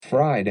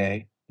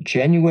Friday,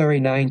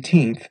 January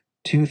 19th,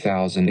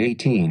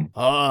 2018.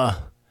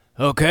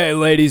 Okay,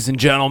 ladies and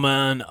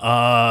gentlemen,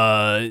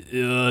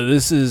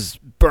 this is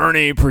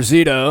Bernie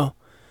Prezito,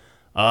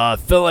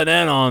 filling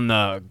in on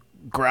the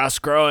grass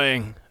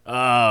growing,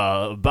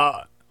 I'm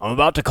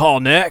about to call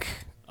Nick.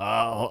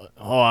 Hold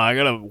on, I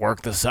gotta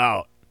work this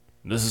out.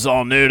 This is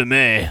all new to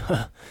me.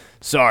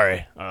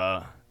 Sorry.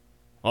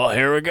 Well,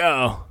 here we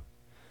go.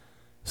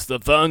 The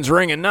phone's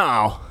ringing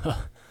now.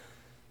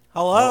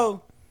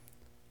 Hello?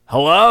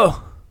 Hello?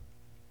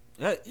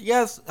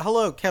 Yes,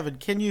 hello, Kevin.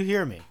 Can you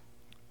hear me?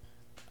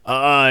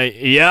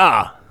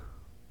 Yeah.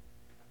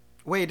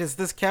 Wait, is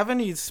this Kevin?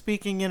 He's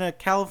speaking in a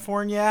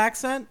California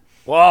accent?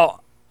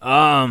 Well,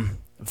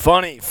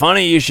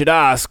 funny you should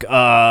ask.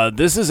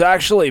 This is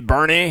actually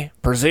Bernie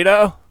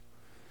Prezito.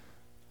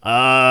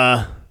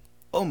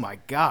 Oh my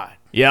god.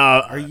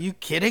 Yeah. Are you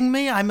kidding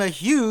me? I'm a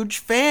huge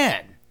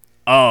fan.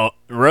 Oh,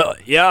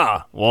 really?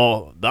 Yeah.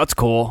 Well, that's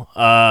cool.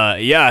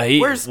 Yeah,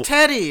 Where's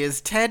Teddy?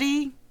 Is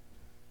Teddy?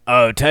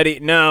 Oh,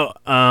 Teddy? No.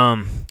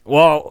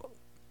 Well,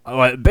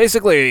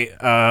 basically,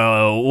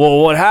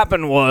 what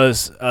happened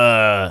was,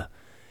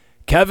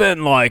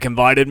 Kevin,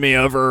 invited me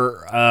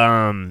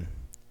over,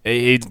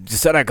 he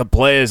said I could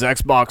play his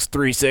Xbox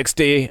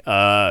 360.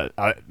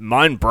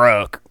 Mine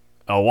broke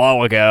a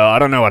while ago. I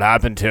don't know what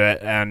happened to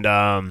it,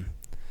 and,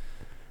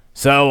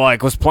 so,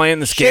 was playing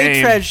this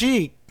game.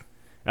 Tragique.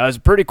 It was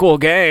a pretty cool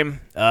game.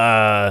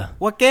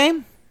 What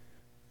game?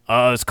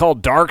 It's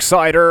called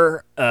Darksider,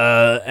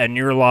 and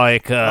you're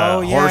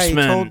Horseman.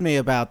 He told me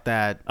about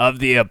that. Of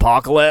the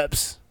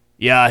apocalypse.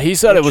 Yeah, he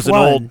said it was an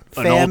old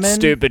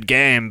stupid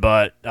game,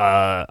 but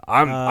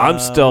I'm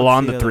still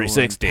on the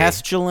 360.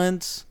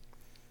 Pestilence.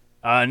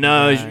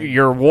 No,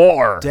 your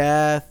war.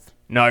 Death.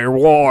 No, your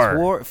war.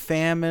 War,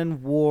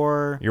 famine,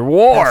 war. Your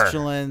war.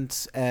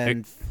 Pestilence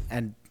and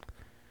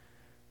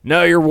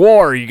No, your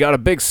war. You got a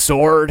big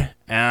sword,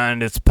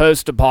 and it's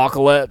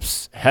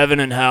post-apocalypse. Heaven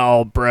and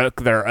hell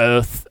broke their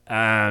oath,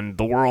 and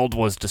the world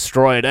was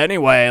destroyed.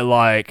 Anyway,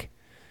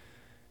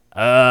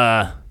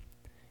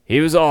 he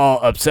was all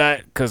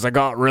upset because I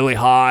got really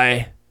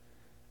high,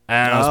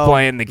 and I was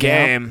playing the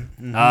game,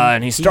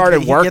 and he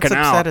started working out. He gets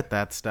out. upset at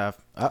that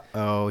stuff.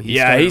 He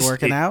started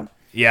working out?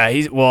 Yeah,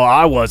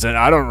 I wasn't.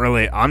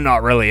 I'm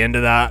not really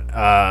into that.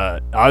 I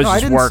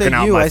was just working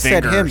out my fingers.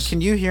 I said him. Can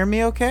you hear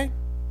me okay?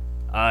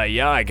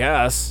 Yeah, I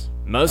guess.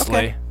 Mostly.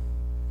 Okay.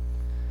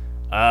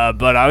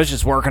 But I was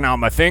just working out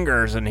my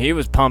fingers, and he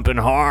was pumping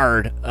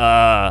hard,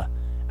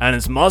 and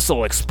his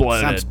muscle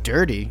exploded. Sounds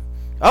dirty.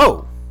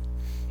 Oh!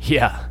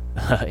 Yeah.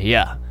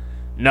 Yeah.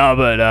 No,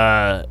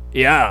 but,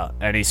 yeah,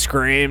 and he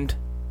screamed,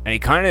 and he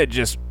kind of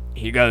just,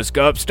 he goes,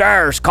 go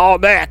upstairs, call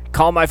Nick,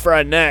 call my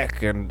friend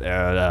Nick, and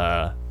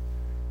yeah.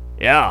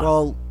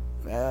 Well,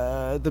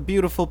 the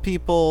beautiful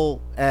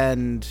people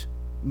and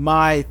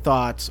my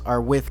thoughts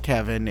are with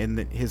Kevin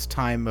in his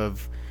time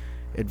of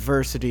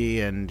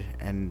adversity and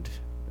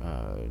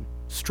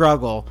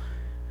struggle.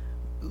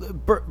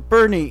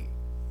 Bernie,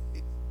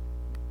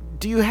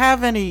 do you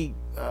have anything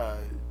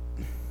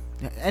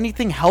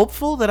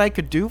helpful that I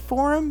could do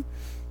for him?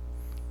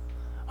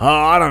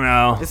 I don't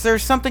know. Is there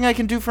something I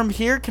can do from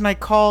here? Can I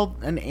call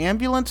an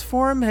ambulance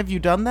for him? Have you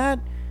done that?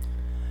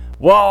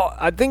 Well,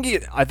 I think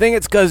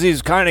it's because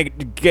he's kind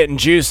of getting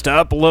juiced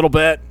up a little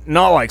bit.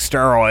 Not like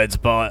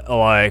steroids, but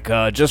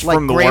just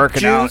from the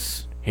working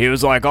out. He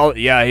was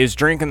he's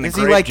drinking the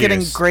grape juice. Is he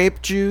getting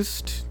grape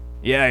juiced?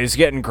 Yeah, he's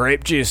getting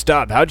grape juiced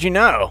up. How'd you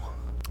know?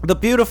 The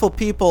beautiful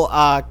people,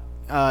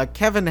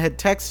 Kevin had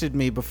texted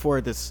me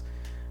before this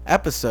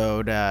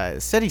episode,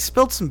 said he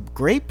spilled some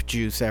grape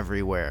juice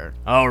everywhere.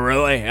 Oh,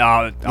 really?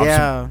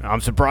 Yeah.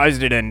 I'm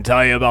surprised he didn't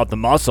tell you about the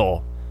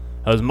muscle.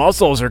 Those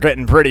muscles are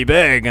getting pretty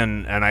big,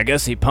 and I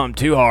guess he pumped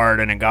too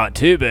hard and it got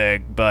too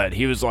big, but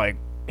he was like,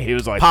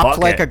 popped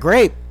like a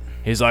grape.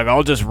 He's like,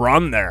 I'll just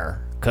run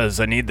there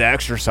because I need the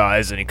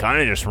exercise, and he kind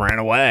of just ran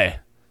away.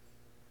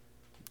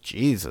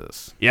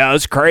 Jesus. Yeah, it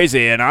was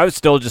crazy, and I was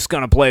still just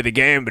going to play the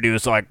game, but he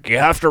was like, you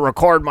have to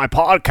record my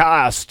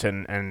podcast,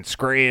 and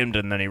screamed,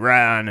 and then he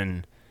ran,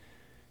 and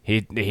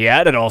he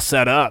had it all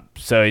set up.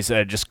 So he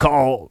said, just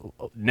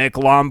call Nick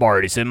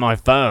Lombard. He's in my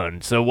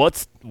phone. So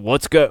what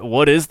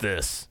is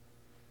this?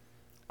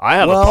 I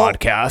have a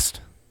podcast.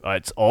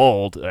 It's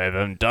old. I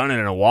haven't done it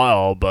in a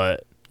while,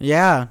 but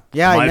yeah,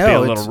 I know. Be a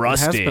little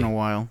rusty. It has been a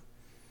while.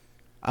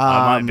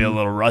 I might be a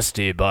little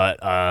rusty, but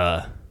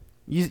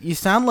you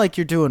sound like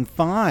you're doing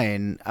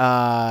fine.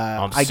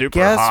 I'm super I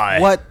guess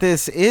high. What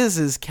this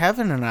is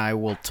Kevin and I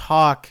will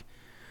talk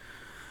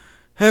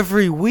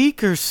every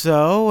week or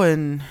so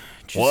and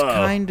just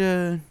kind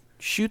of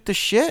shoot the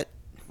shit.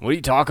 What do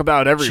you talk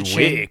about every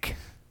week?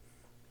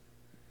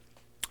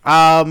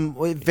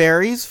 It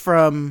varies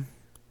from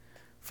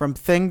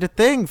thing to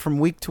thing, from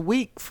week to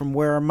week, from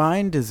where our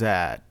mind is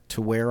at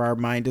to where our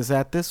mind is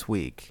at this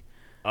week.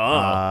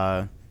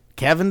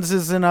 Kevin's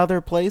is in other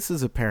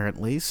places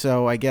apparently,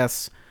 so I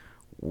guess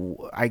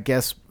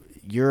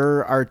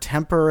you're our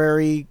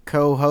temporary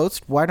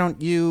co-host. Why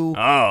don't you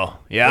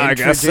I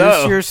guess so.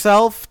 Introduce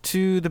yourself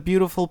to the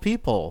beautiful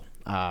people.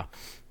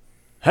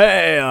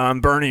 Hey,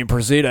 I'm Bernie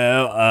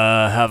Prozito.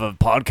 Have a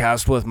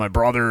podcast with my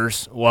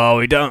brothers. Well,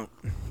 we don't.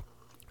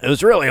 It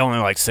was really only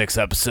like 6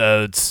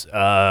 episodes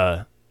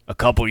a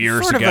couple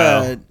years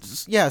ago.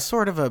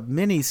 Sort of a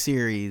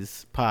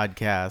mini-series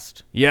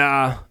podcast.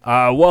 Yeah.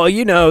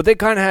 Well, they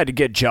kind of had to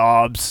get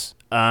jobs.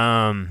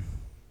 I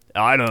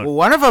don't. Well,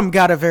 one of them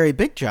got a very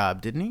big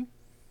job, didn't he?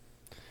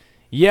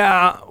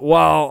 Yeah.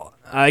 Well,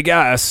 I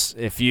guess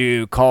if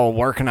you call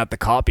working at the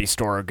copy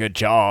store a good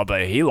job,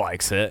 he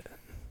likes it.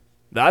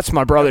 That's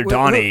my brother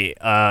Donnie.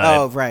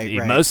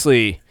 Right.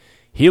 Mostly,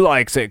 he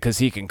likes it because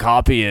he can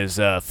copy his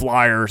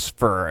flyers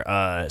for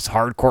his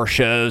hardcore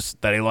shows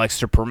that he likes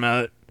to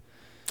promote.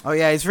 Oh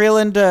yeah, he's real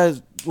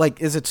into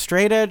is it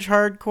straight edge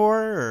hardcore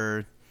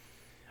or?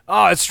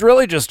 Oh, it's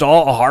really just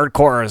all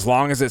hardcore as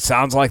long as it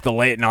sounds like the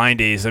late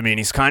 90s. I mean,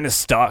 he's kind of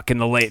stuck in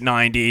the late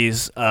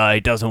 90s. He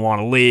doesn't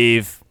want to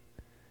leave.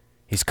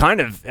 He's it's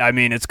kind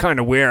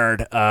of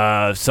weird.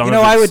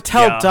 I would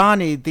tell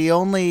Donnie the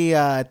only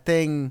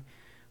thing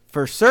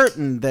for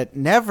certain that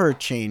never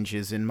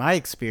changes in my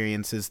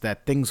experience is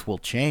that things will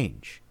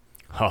change.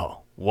 Oh,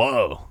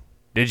 whoa.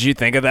 Did you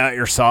think of that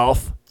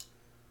yourself?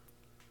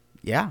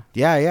 Yeah.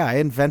 I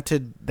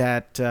invented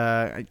that.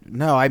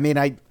 No, I mean,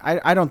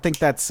 I don't think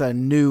that's a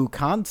new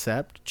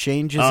concept.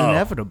 Change is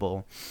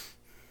inevitable.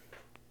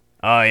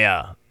 Oh,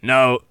 yeah.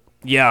 No,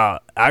 yeah.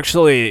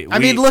 Actually,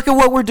 look at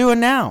what we're doing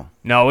now.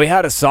 No, we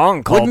had a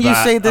song called Wouldn't you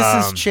say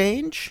this is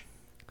change?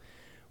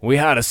 We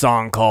had a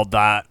song called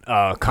that,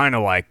 kind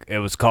of like, it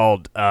was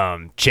called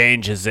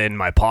Change is in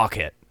My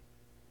Pocket.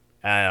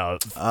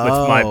 With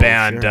my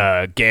band,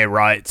 sure. Gay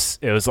Rights.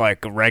 It was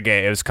like a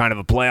reggae. It was kind of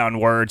a play on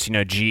words,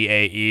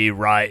 GAE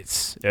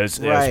Rights. It was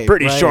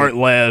pretty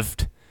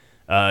short-lived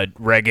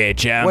reggae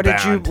jam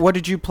band. What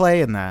did you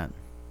play in that?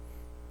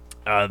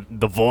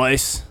 The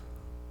Voice.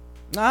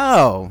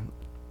 Oh.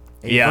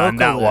 Yeah, and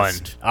that one.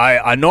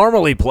 I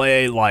normally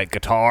play like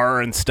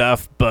guitar and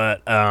stuff,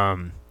 but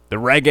the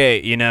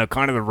reggae,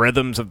 kind of the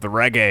rhythms of the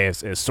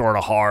reggae is sort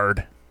of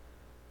hard.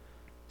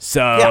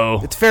 So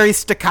yeah, it's very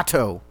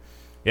staccato.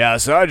 Yeah,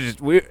 so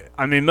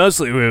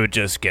mostly we would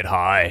just get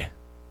high.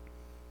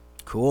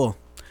 Cool.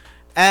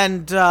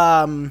 And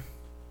as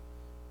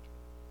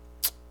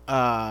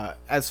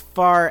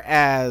far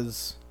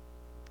as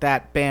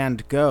that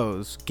band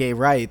goes, Gay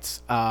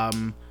Rights,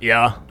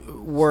 yeah.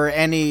 Were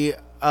any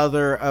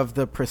other of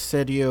the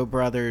Presidio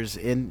brothers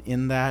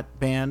in that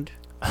band?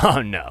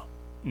 Oh, no.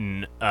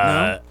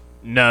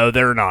 No,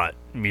 they're not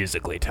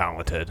musically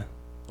talented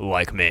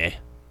like me.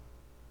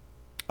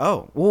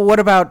 Oh, well, what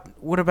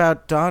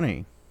about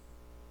Donnie?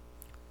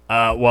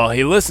 Well,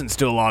 he listens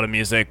to a lot of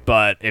music,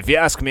 but if you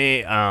ask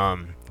me,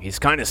 he's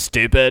kind of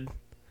stupid.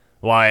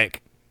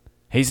 Like,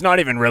 he's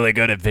not even really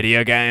good at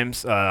video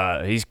games.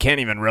 He can't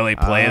even really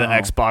play the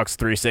Xbox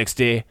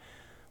 360,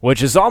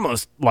 which is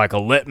almost like a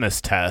litmus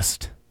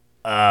test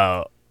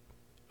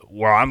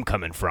where I'm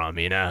coming from,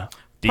 Do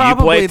Probably you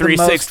play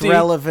 360? The most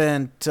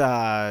relevant...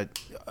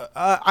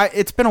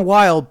 it's been a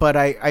while, but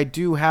I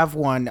do have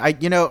one. Are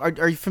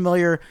you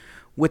familiar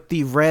with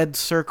the Red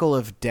Circle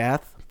of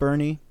Death,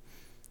 Bernie?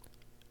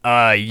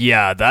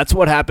 Yeah, that's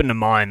what happened to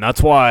mine.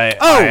 That's why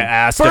I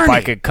asked Bernie, if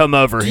I could come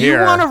over here.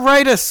 Do you want to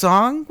write a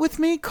song with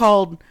me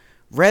called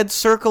Red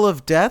Circle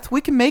of Death?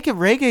 We can make it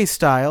reggae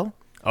style.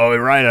 Oh,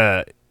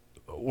 we're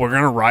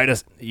gonna write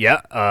a... Yeah,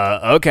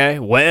 okay.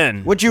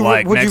 When? Would you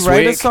write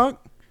a song?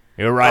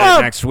 You'll write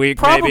it next week,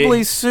 probably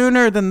maybe?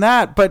 Sooner than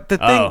that, but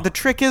the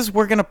trick is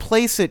we're going to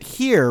place it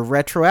here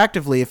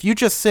retroactively. If you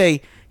just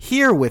say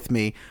here with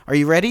me, are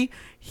you ready?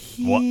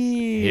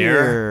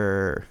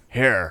 Here.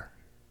 Here.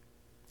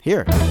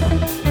 Here. Bye-bye.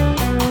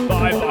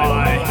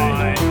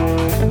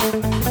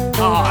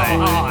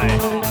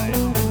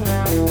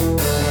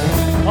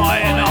 I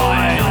and I.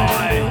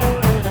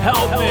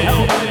 Help me.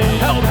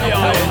 Help me,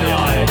 I and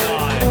I.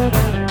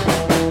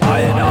 I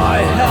and I,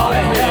 help me.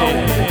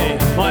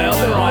 My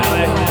other eye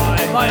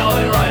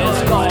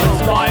is called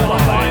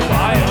bye-bye.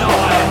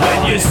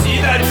 When you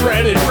see that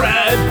dreaded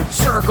red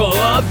circle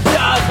of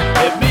death,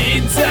 it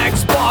means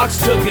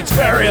Xbox took its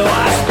very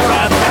last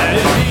breath. And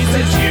it means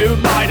that you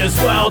might as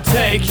well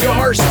take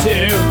yours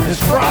too, 'cause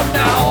from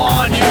now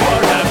on you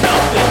won't have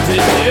nothing to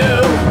do.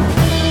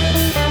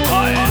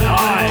 I and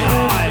I,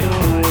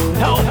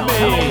 help me,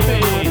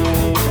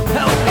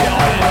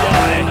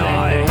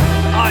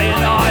 I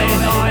and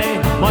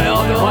I, my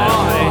other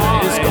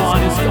eye is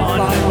gone,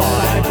 bye-bye.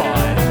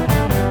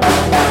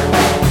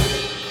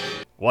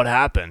 What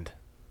happened?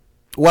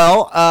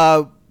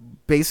 Well,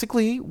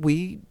 basically,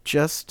 we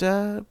just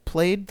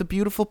played The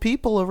Beautiful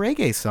People, a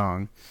reggae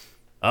song.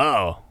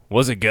 Oh,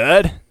 was it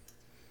good?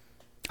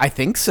 I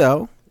think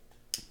so.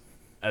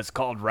 It's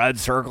called Red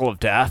Circle of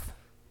Death?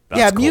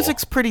 That's cool.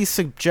 Music's pretty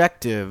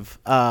subjective.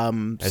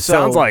 It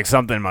sounds like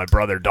something my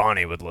brother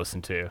Donnie would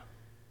listen to.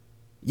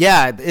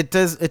 Yeah, it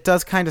does. It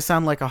does kind of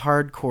sound like a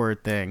hardcore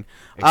thing.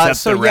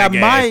 Except the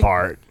reggae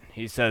part.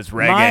 He says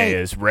reggae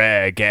is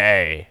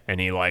reggae, and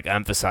he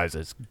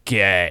emphasizes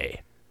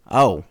gay.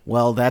 Oh,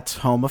 well, that's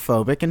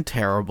homophobic and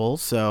terrible.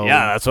 So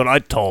yeah, that's what I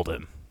told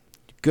him.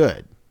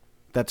 Good.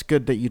 That's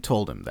good that you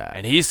told him that.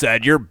 And he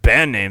said, your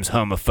band name's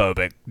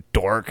homophobic,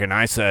 dork. And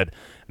I said,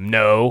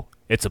 no,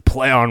 it's a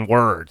play on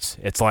words.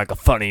 It's like a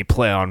funny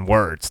play on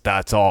words.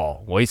 That's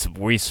all. We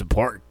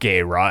support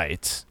gay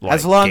rights. Like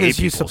as long gay as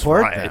you people's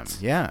support rights.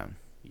 them, yeah.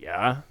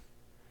 Yeah,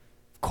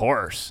 of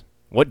course.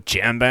 What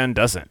jam band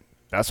doesn't?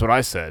 That's what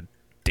I said.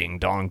 Ding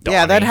dong dong.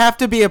 Yeah, that'd have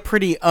to be a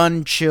pretty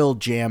unchill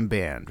jam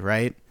band,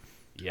 right?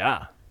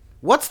 Yeah.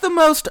 What's the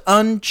most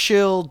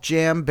unchill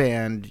jam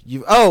band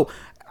you... Oh,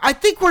 I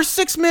think we're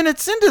 6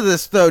 minutes into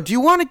this, though. Do you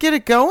want to get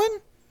it going?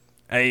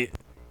 You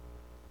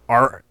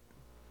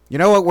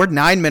know what? We're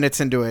 9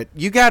 minutes into it.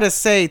 You got to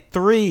say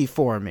 3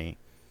 for me.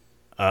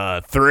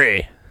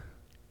 3.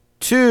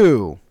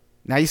 2.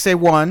 Now you say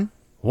 1.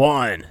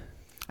 1.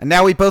 And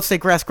now we both say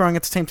grass growing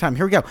at the same time.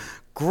 Here we go.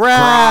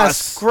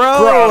 Grass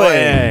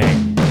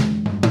growing.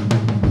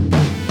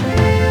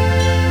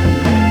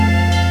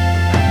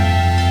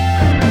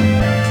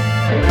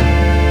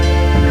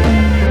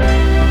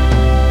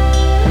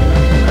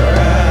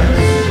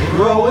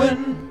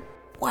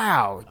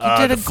 Wow, you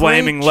did a the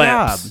Flaming great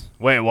job. Lips.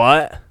 Wait,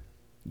 what?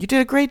 You did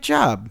a great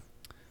job.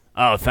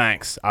 Oh,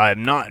 thanks.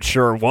 I'm not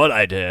sure what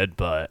I did,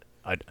 but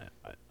I'm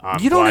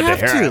You don't glad have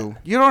to hear to. it.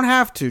 You don't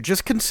have to.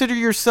 Just consider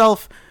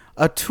yourself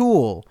a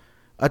tool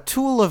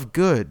of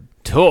good.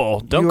 Tool?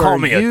 Don't You call are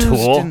me a used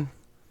tool.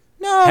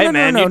 No, Hey, no,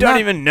 man, no, you don't not-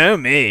 even know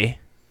me.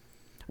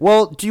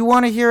 Well, do you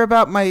want to hear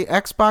about my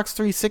Xbox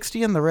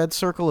 360 and the Red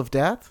Circle of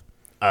Death?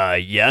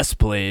 Yes,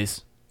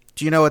 please.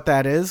 Do you know what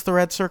that is, the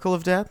Red Circle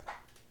of Death?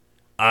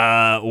 Is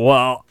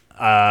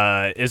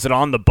it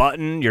on the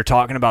button? You're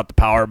talking about the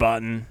power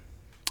button?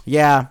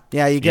 Yeah,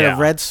 you get Yeah. a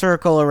red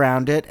circle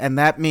around it, and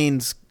that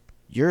means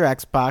your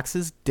Xbox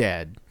is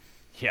dead.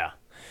 Yeah.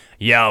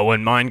 Yeah,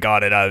 when mine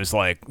got it, I was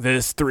like,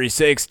 this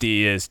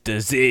 360 is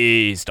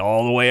diseased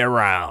all the way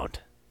around.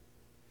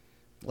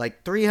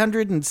 Like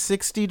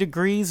 360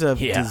 degrees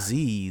of Yeah.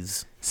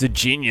 disease. It's a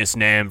genius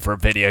name for a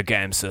video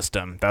game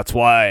system. That's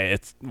why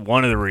it's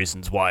one of the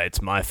reasons why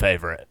it's my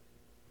favorite.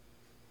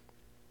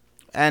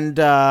 And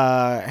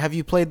have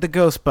you played the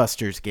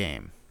Ghostbusters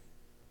game?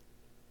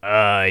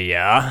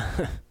 Yeah.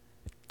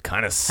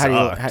 Kind of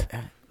sucked.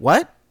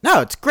 What?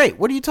 No, it's great.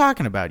 What are you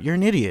talking about? You're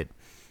an idiot.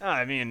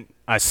 I mean,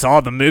 I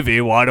saw the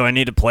movie. Why do I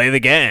need to play the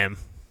game?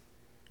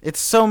 It's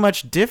so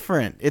much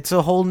different. It's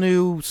a whole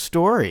new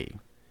story.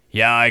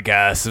 Yeah, I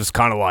guess. It was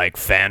kind of like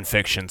fan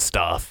fiction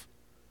stuff.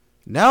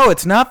 No,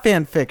 it's not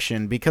fan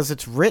fiction because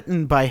it's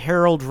written by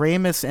Harold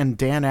Ramis and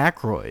Dan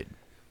Aykroyd.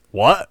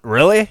 What?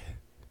 Really?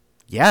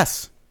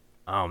 Yes.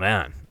 Oh,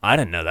 man. I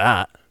didn't know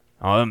that.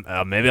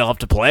 Maybe I'll have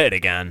to play it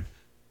again.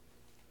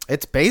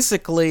 It's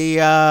basically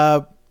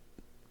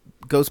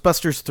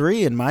Ghostbusters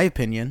 3, in my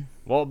opinion.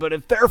 Well, but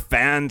if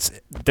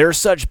they're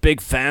such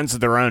big fans of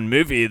their own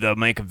movie, they'll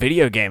make a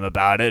video game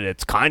about it.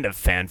 It's kind of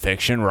fan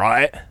fiction,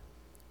 right?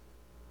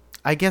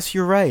 I guess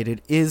you're right.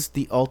 It is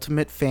the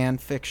ultimate fan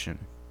fiction.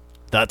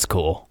 That's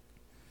cool.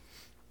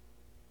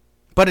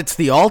 But it's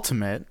the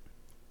ultimate.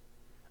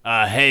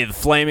 Hey, the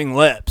Flaming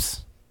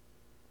Lips.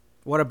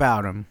 What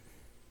about them?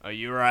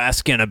 You were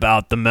asking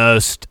about the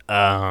most,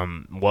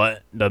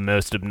 the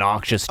most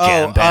obnoxious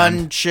jam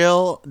band?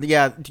 Unchill.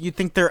 Yeah, do you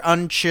think they're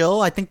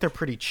unchill? I think they're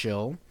pretty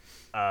chill.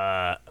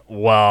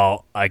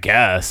 Well, I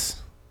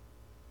guess.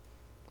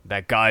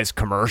 That guy's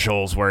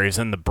commercials where he's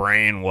in the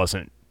brain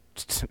wasn't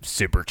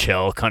super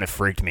chill. Kind of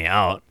freaked me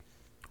out.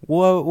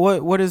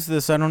 What is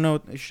this? I don't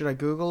know. Should I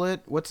Google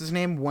it? What's his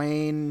name?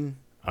 Wayne...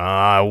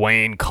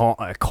 Wayne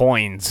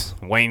coins.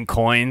 Wayne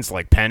coins,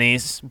 like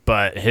pennies,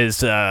 but his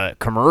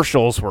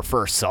commercials were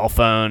for a cell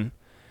phone.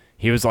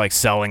 He was like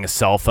selling a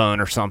cell phone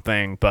or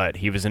something, but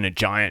he was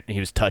he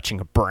was touching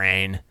a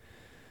brain.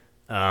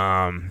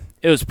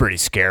 It was pretty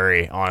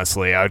scary,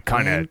 honestly. I would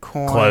kind of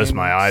close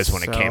my eyes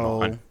when it came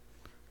on.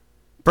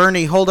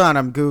 Bernie, hold on.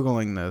 I'm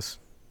Googling this.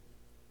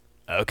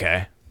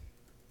 Okay.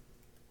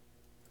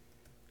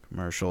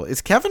 Commercial.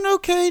 Is Kevin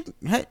okay?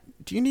 Hey,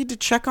 do you need to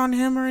check on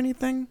him or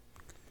anything?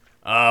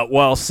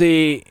 Well,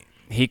 see,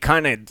 he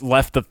kind of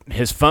left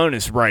his phone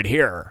is right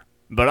here,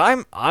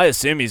 but I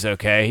assume he's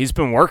okay. He's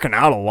been working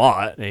out a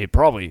lot.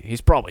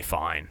 He's probably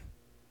fine.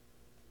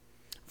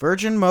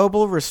 Virgin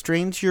Mobile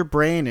restrains your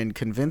brain and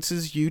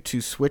convinces you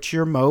to switch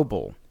your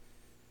mobile.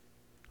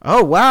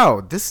 Oh,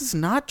 wow. This is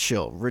not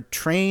chill.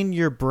 Retrain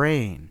your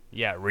brain.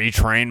 Yeah,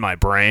 retrain my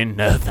brain?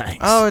 No, thanks.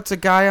 Oh, it's a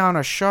guy on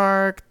a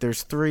shark.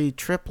 There's 3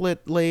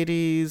 triplet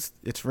ladies.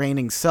 It's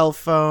raining cell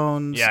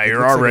phones. Yeah,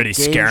 you're already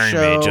scaring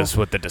me just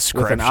with the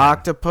description. With an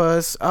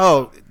octopus.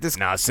 Oh, this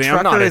I'm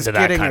trucker not is into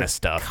that getting kind a of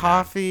stuff.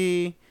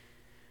 coffee.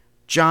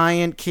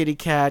 Giant kitty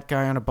cat,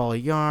 guy on a ball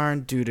of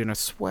yarn, dude in a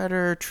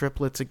sweater,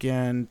 triplets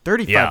again.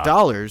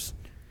 $35.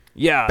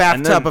 Yeah.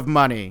 Bathtub of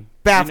money.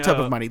 Bathtub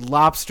know, of money.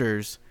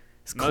 Lobsters.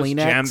 Most Kleenex.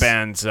 jam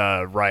bands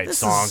write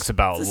songs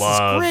about this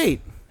love is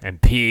great.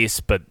 and peace,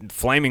 but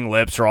Flaming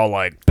Lips are all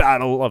like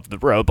Battle of the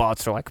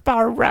Robots. They're like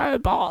about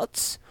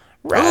robots.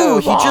 Oh,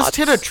 he just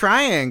hit a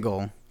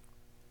triangle.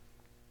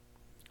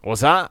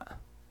 What's that?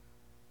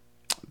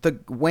 The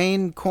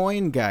Wayne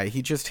Coin guy,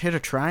 he just hit a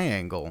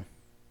triangle.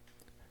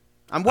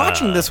 I'm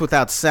watching this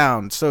without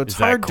sound, so it's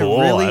hard cool?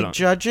 to really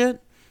judge it.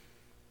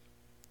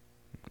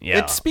 Yeah.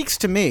 It speaks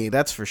to me,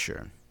 that's for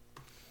sure.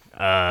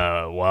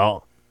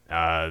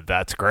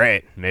 That's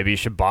great. Maybe you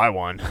should buy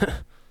one.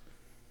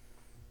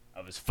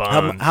 That was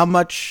fun. How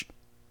much?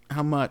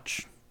 How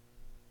much?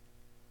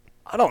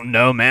 I don't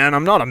know, man.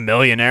 I'm not a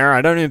millionaire.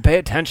 I don't even pay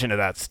attention to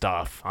that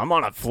stuff. I'm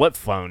on a flip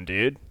phone,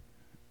 dude.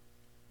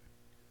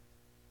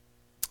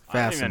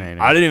 Fascinating.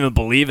 I didn't even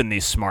believe in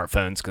these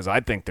smartphones because I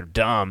think they're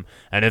dumb.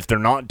 And if they're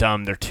not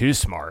dumb, they're too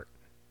smart.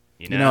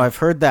 You know, I've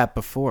heard that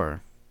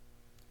before.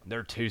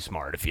 They're too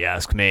smart, if you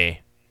ask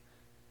me.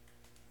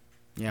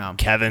 Yeah.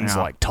 Kevin's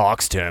like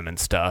talks to him and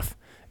stuff.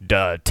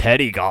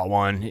 Teddy got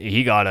one.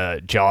 He got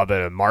a job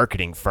at a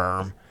marketing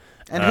firm.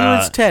 And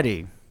who is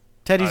Teddy?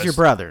 Teddy's your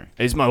brother.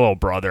 He's my little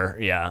brother.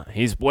 Yeah,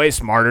 he's way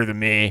smarter than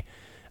me.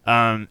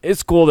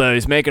 It's cool though.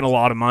 He's making a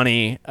lot of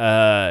money.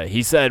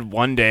 He said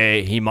one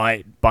day he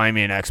might buy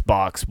me an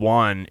Xbox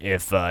One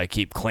if I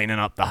keep cleaning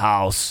up the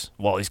house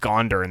while he's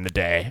gone during the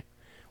day,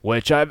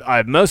 which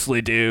I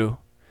mostly do.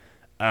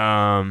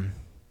 I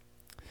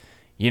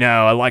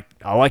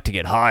like to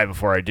get high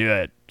before I do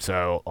it.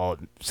 So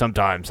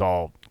sometimes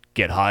I'll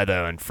get high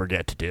though and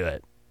forget to do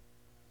it.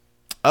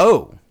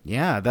 Oh,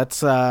 yeah, that's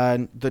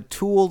the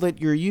tool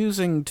that you're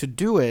using to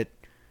do it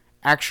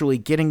actually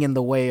getting in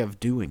the way of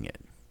doing it.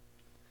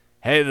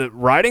 Hey,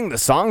 writing the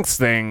songs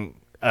thing,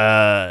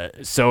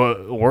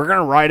 so we're going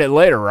to write it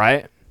later,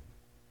 right?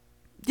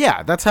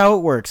 Yeah, that's how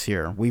it works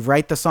here. We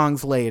write the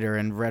songs later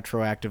and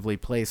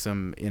retroactively place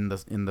them in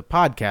the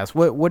podcast.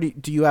 What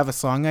do you have a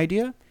song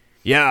idea?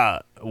 Yeah,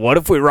 what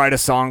if we write a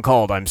song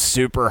called I'm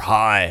Super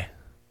High?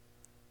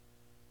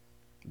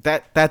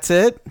 That's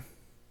it?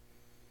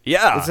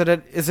 Yeah.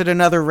 Is it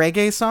another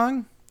reggae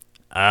song?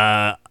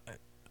 I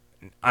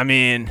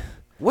mean,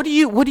 what do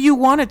you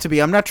want it to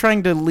be? I'm not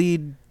trying to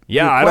lead.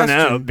 Yeah, I don't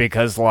know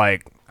because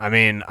like I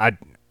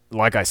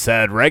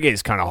said,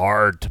 reggae's kind of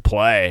hard to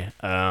play.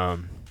 I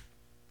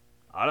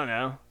don't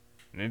know.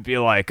 Maybe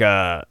like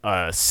a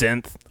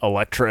synth,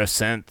 electro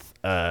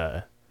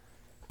synth,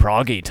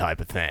 proggy type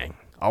of thing.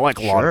 I like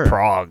a lot of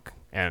prog,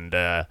 and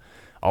I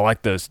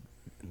like that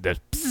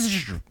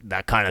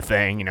kind of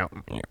thing, you know.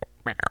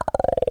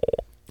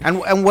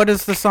 And what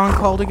is the song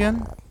called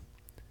again?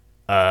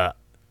 I'm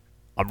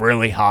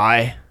really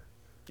high.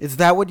 Is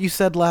that what you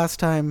said last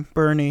time,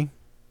 Bernie?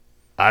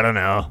 I don't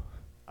know.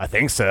 I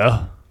think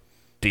so.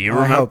 Do you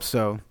remember? I hope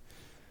so.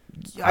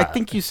 I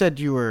think you said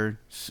you were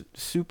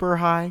super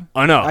high.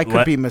 Oh, no. I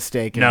could be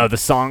mistaken. No, the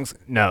song's...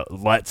 No,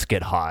 Let's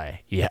Get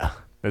High. Yeah.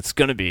 It's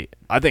going to be...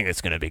 I think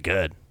it's going to be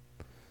good.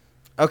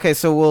 Okay,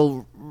 so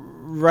we'll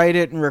write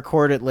it and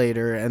record it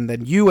later, and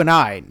then you and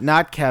I,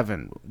 not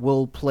Kevin,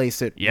 will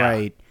place it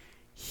right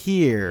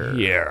here.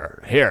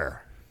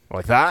 Here.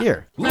 Like that?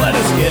 Here. Let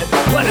us get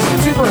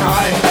super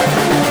high.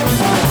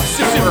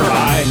 Super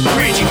high.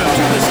 Reaching up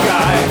to the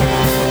sky.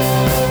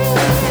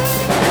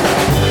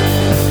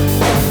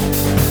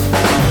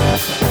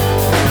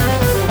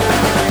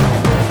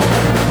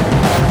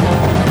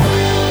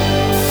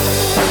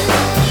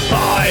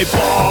 Buy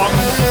bong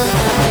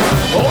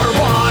or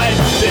buy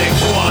big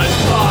one,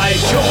 buy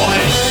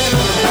joint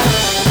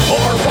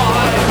or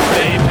buy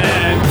vape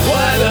pen.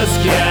 Let us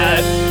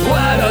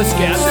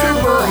get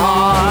super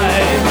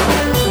high,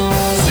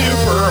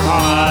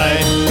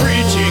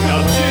 reaching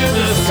up to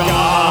the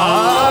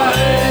sky.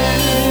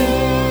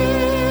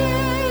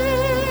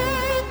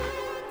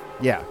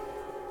 Yeah.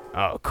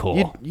 Oh,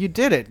 cool. You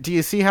did it. Do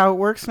you see how it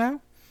works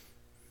now?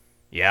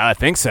 Yeah, I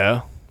think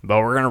so. But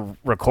we're going to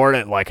record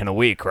it like in a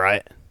week,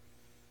 right?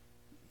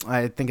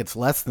 I think it's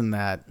less than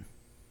that.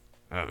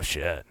 Oh,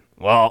 shit.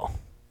 Well,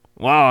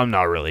 I'm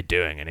not really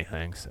doing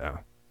anything, so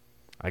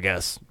I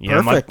guess.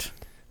 Perfect.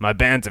 My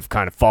bands have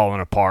kind of fallen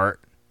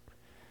apart.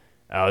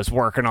 I was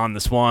working on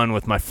this one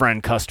with my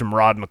friend Custom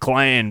Rod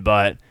McLean,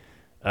 but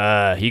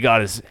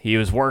he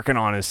was working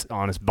on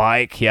his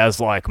bike. He has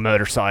like a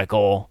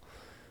motorcycle.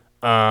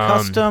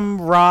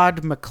 Custom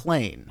Rod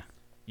McLean.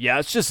 Yeah,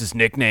 it's just his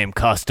nickname,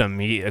 Custom.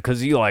 Because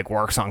he like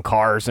works on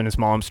cars in his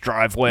mom's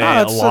driveway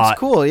a lot. That's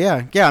cool.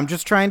 Yeah. I'm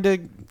just trying to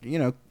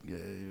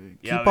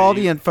keep all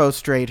the info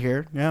straight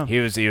here. Yeah. He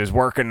was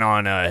working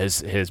on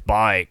his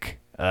bike,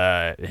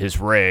 his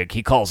rig.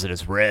 He calls it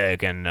his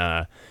rig,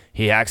 and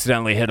he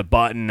accidentally hit a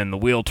button and the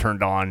wheel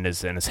turned on, and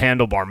his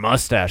handlebar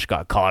mustache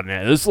got caught in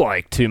it. It was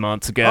like 2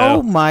 months ago.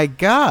 Oh my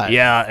god!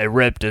 Yeah, it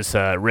ripped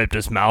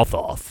his mouth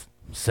off.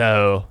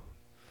 So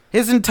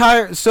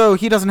so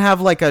he doesn't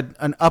have like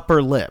an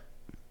upper lip.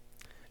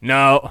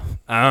 No,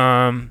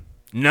 and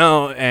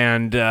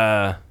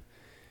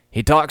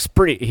he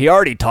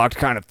already talked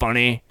kind of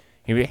funny.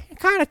 He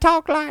kind of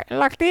talk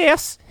like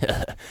this.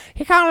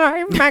 He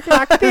kind of make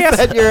like this. Is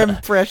that your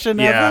impression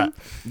of him?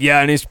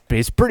 Yeah, and he's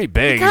pretty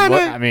big.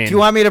 Do you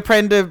want me to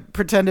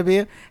pretend to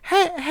be?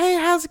 Hey,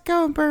 how's it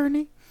going,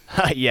 Bernie?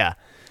 Yeah,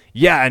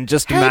 and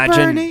just hey,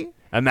 imagine Bernie, you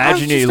look like. I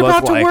was just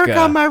about to work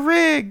on my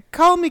rig.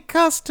 Call me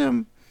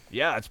Custom.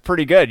 Yeah, it's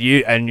pretty good.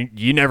 You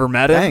never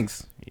met him?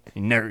 Thanks.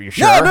 You're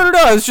sure? No.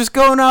 I was just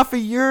going off of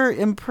your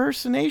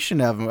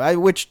impersonation of him,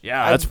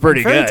 that's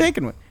pretty good.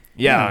 Taken with.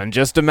 Yeah, and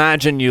just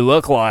imagine you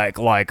look like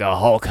a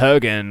Hulk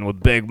Hogan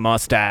with big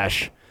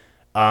mustache,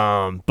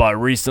 but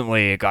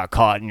recently it got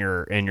caught in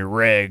your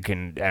rig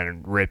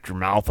and ripped your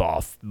mouth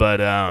off. But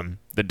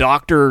the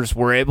doctors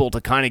were able to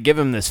kind of give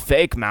him this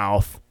fake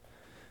mouth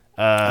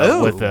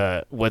with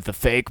a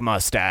fake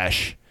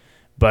mustache,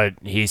 but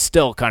he's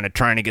still kind of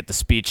trying to get the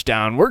speech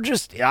down.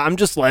 I'm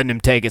just letting him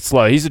take it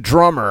slow. He's a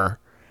drummer,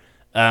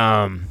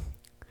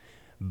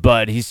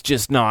 but he's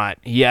just not.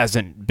 He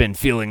hasn't been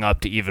feeling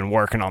up to even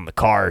working on the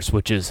cars,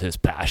 which is his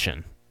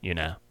passion.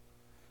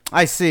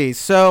 I see.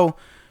 So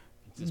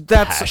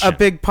that's a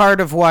big part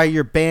of why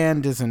your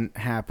band isn't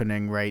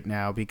happening right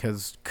now,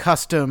 because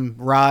Custom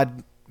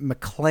Rod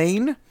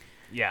McLean,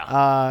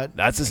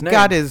 that's his name,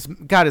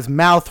 got his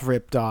mouth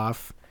ripped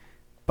off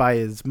by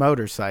his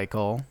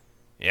motorcycle.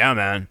 Yeah,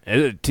 man.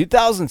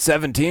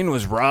 2017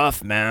 was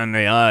rough, man.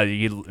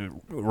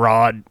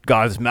 Rod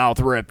got his mouth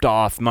ripped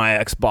off. My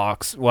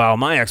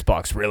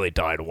Xbox really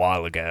died a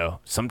while ago.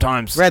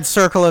 Sometimes Red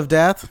Circle of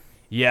Death.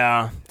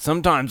 Yeah,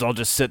 sometimes I'll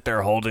just sit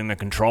there holding the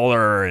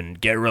controller and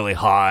get really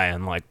high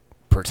and like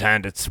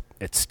pretend it's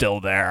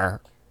still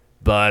there.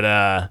 But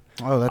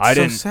that's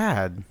so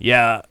sad.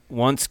 Yeah,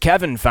 once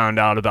Kevin found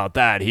out about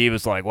that, he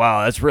was like,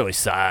 "Wow, that's really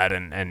sad."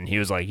 And he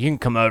was like, "You can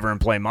come over and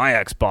play my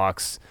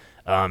Xbox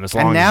as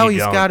long and now as you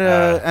he's don't, got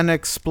an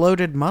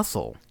exploded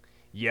muscle."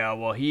 Yeah,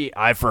 well,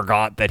 I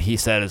forgot that he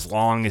said as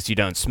long as you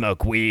don't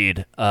smoke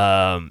weed,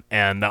 and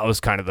that was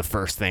kind of the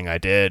first thing I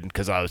did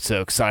because I was so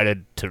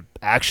excited to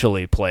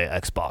actually play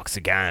Xbox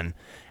again.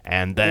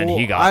 And then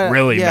he got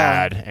really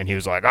mad, and he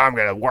was like, "I'm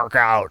gonna work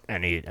out."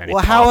 And he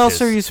how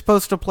else are you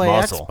supposed to play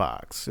muscle.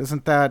 Xbox?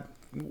 Isn't that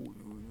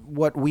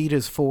what weed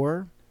is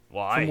for?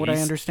 Well, from what I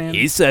understand,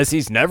 he says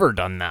he's never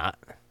done that.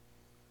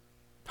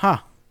 Huh?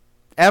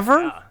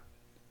 Ever?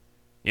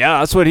 Yeah,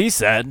 that's what he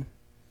said.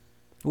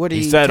 Would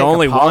he said take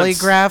only a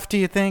polygraph? Do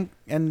you think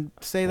and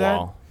say that?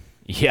 Well,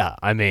 yeah,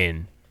 I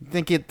mean,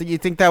 you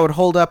think that would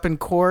hold up in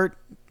court,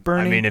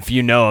 Bernie? I mean, if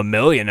you know a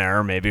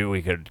millionaire, maybe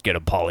we could get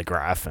a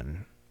polygraph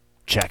and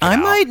check it out. I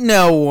might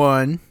know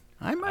one.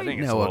 I might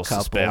know a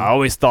couple. I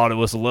always thought it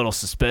was a little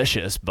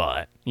suspicious,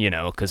 but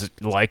because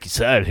like you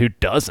said, who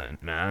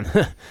doesn't, man?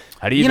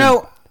 How do you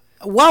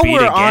while beat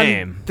we're a on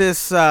game?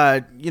 This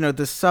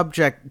this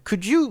subject,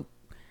 could you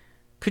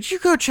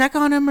go check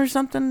on him or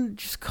something?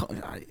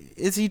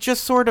 Is he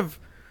just sort of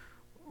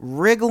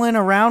wriggling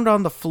around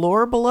on the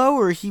floor below,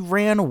 or he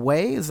ran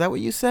away? Is that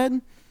what you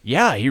said?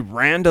 Yeah, he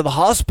ran to the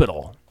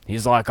hospital.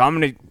 He's like,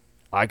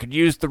 I could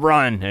use the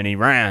run, and he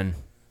ran.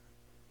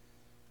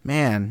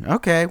 Man,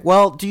 okay.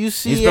 Well, do you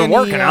see? He's been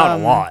working out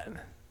a lot.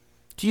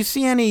 Do you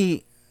see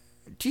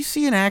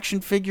an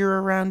action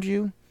figure around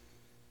you?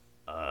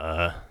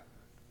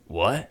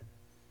 What?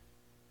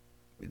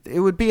 It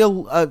would be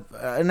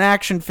an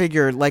action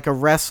figure, like a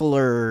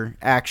wrestler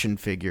action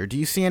figure. Do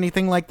you see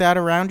anything like that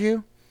around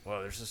you?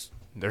 Well,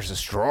 there's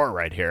this drawer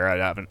right here.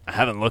 I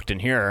haven't looked in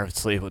here.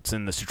 Let's see what's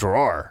in this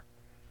drawer.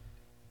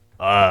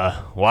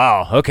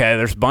 Wow. Okay,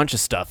 there's a bunch of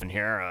stuff in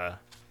here.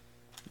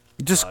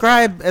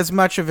 Describe as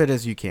much of it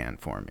as you can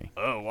for me.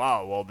 Oh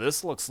wow. Well,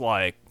 this looks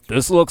like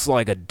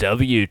a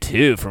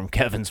W-2 from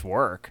Kevin's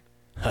work.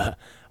 I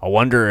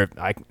wonder if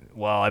I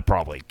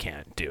probably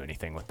can't do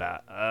anything with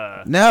that.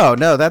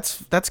 No,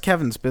 that's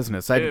Kevin's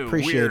business. I'd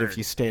appreciate weird. If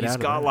you stayed out of it.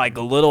 He's got like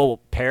a little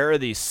pair of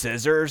these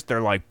scissors.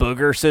 They're like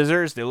booger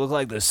scissors. They look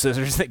like the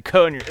scissors that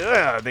go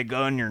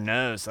in your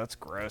nose. That's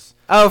gross.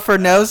 Oh, for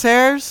nose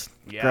hairs?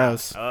 Yeah.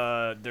 Gross.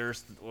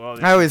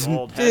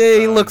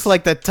 He looks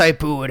like the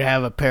type who would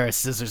have a pair of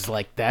scissors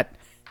like that.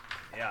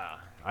 Yeah.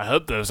 I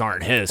hope those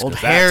aren't his. Old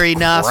hairy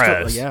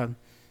nostril. Yeah.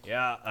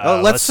 Yeah.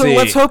 Let's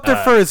hope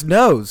they're for his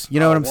nose. You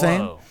know what I'm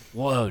saying?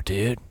 Whoa,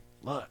 dude.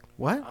 Look.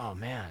 What? Oh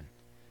man.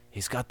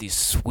 He's got these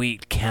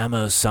sweet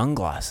camo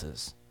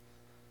sunglasses.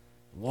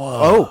 Whoa.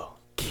 Oh,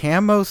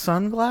 camo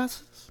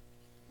sunglasses?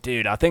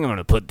 Dude, I think I'm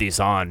gonna put these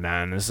on,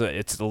 man.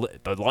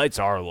 The lights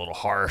are a little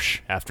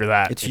harsh after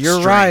that. It's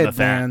your ride,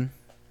 man.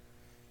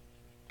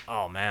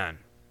 Oh man,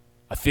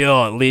 I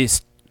feel at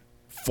least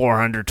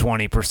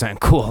 420%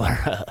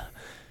 cooler.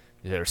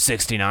 They're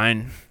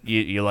 69.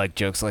 You like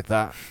jokes like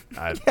that?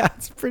 Yeah,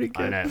 it's pretty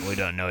good. I know we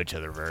don't know each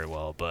other very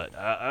well, but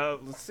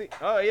let's see.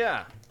 Oh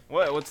yeah,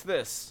 what's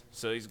this?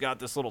 So he's got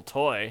this little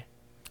toy.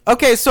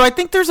 Okay, so I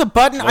think there's a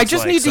button. I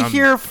just need to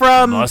hear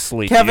from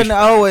Kevin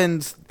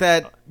Owens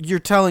that you're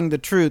telling the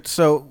truth.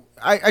 So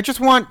I just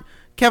want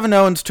Kevin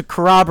Owens to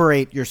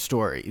corroborate your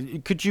story.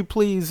 Could you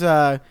please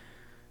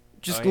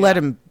just let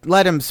him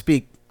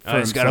speak for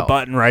himself? He's got a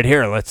button right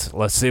here.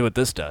 Let's see what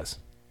this does.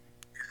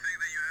 You think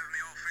that you have me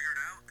all figured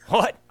out?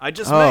 What? I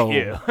just met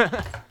you.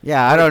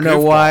 Yeah, I don't know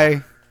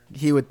why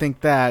he would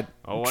think that.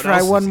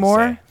 Try one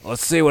more.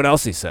 Let's see what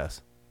else he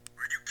says.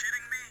 Are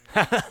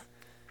you kidding me?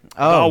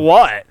 Oh,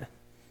 what?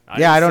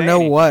 I don't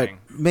know what.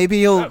 Maybe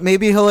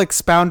he'll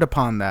expound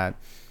upon that.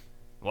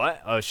 What?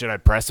 Oh, should I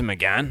press him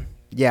again?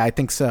 Yeah, I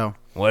think so.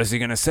 What is he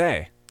gonna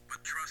say?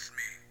 But trust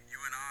me, you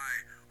and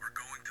I are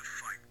going to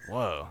fight.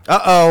 Whoa.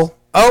 Uh-oh.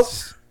 Oh,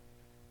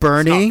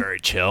 Bernie. It's not very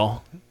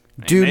chill.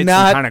 Do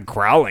not some kind of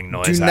growling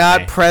noise. Do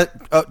not press.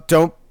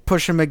 Don't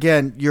push him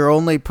again. You're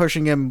only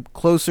pushing him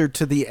closer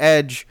to the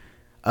edge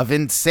of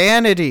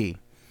insanity.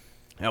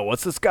 Yeah,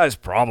 what's this guy's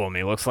problem?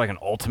 He looks like an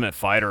Ultimate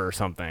Fighter or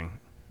something.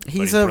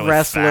 He's a really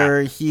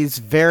wrestler. Fat. He's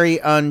very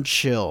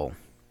unchill.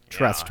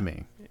 Trust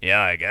me.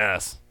 Yeah, I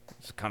guess.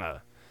 He's kind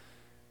of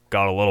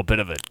got a little bit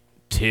of a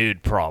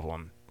tude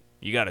problem.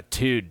 You got a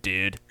tude,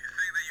 dude. You think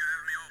that you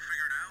have me all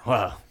figured out?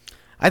 Well,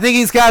 I think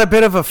he's got a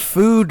bit of a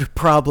food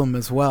problem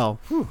as well.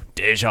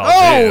 Deja vu.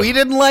 Oh, he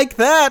didn't like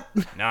that.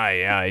 Nah,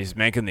 yeah, he's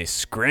making these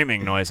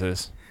screaming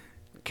noises.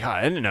 God,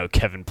 I didn't know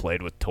Kevin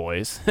played with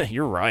toys.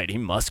 You're right, he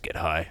must get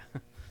high.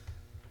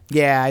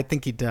 Yeah, I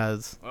think he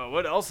does. Well,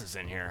 what else is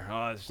in here?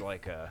 Oh, it's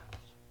like a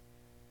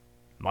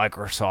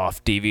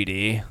Microsoft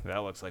DVD.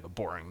 That looks like a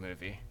boring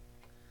movie.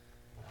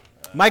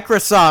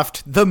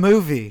 Microsoft, the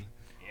movie.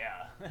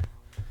 Yeah.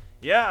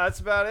 Yeah,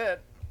 that's about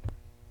it.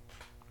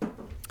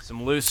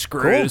 Some loose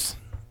screws.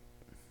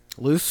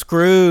 Cool. Loose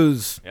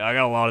screws. Yeah, I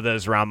got a lot of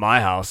those around my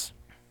house.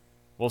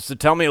 Well, so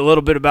tell me a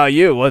little bit about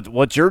you.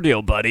 What's your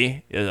deal,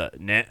 buddy?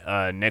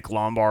 Nick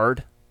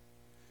Lombard.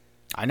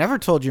 I never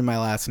told you my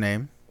last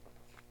name.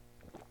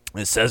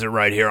 It says it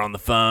right here on the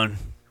phone.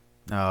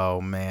 Oh,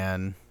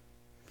 man.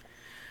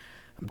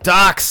 I'm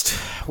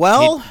doxed.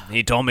 Well,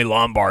 he told me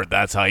Lombard.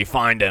 That's how you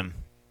find him.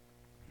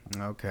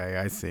 Okay,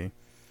 I see.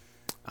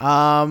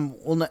 Well,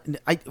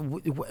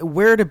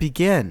 where to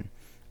begin?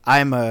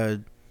 I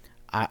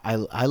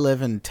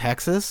live in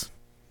Texas.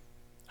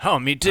 Oh,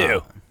 me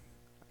too.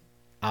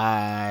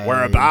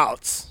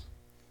 Whereabouts?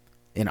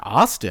 In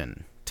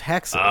Austin,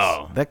 Texas.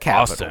 Oh, the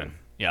capital. Austin.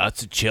 Yeah,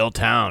 it's a chill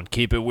town.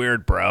 Keep it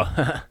weird, bro.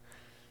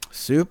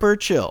 Super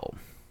chill.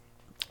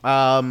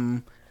 A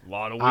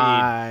lot of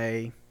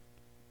weed.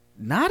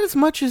 Not as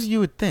much as you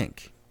would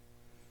think.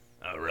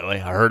 Oh, really?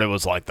 I heard it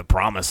was like the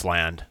promised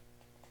land.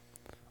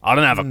 I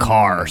don't have a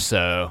car,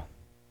 so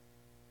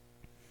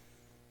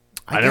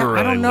I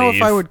don't know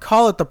if I would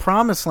call it the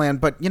promised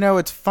land, but,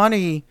 it's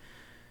funny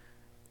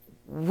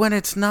when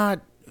it's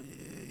not,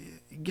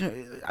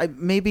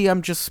 maybe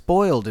I'm just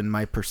spoiled in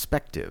my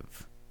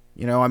perspective.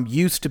 I'm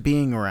used to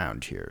being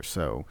around here,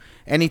 so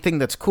anything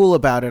that's cool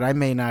about it, I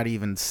may not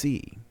even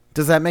see.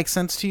 Does that make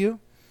sense to you?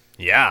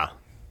 Yeah.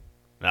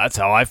 That's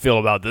how I feel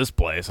about this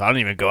place. I don't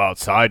even go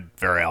outside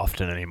very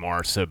often anymore.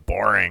 It's so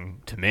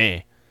boring to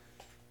me.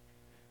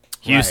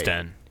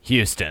 Houston. Right.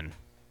 Houston.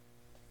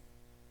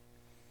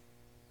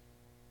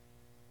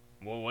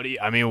 Well,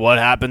 what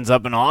happens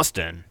up in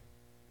Austin?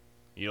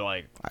 You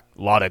like a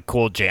lot of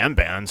cool jam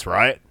bands,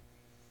 right?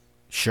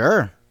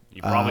 Sure.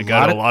 You probably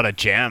go to a lot of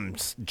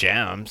jams.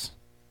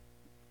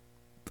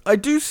 I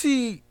do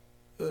see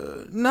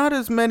not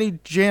as many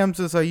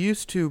jams as I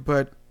used to,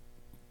 but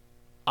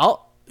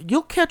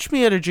you'll catch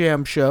me at a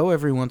jam show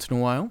every once in a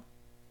while.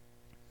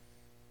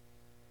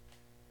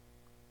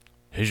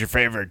 Who's your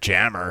favorite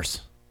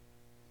jammers?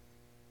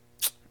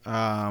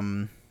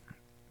 I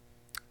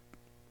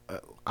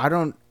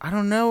don't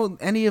know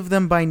any of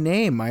them by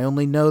name. I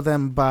only know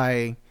them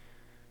by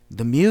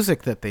the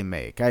music that they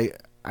make.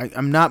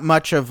 I'm not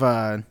much of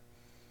a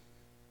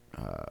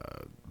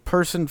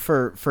person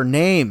for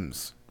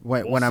names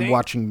when I'm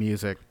watching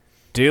music.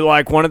 Do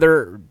like one of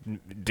their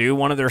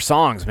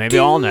songs. Maybe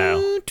I'll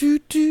know.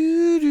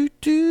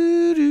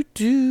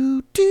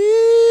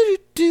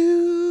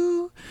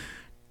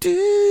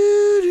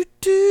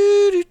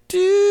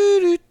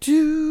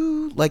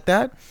 Like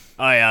that?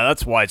 Oh yeah,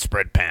 that's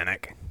Widespread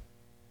Panic.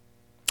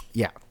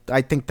 Yeah,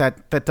 I think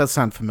that does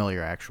sound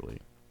familiar, actually.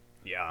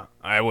 Yeah,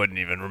 I wouldn't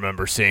even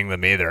remember seeing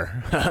them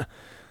either. a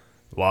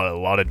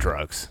lot of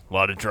drugs.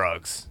 Wow.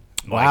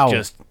 Like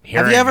just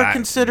hearing Have you ever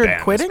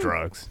considered quitting?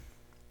 Drugs.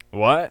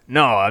 What?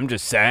 No, I'm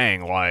just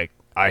saying, like,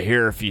 I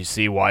hear if you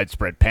see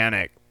Widespread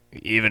Panic,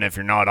 even if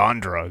you're not on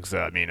drugs,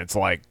 I mean, it's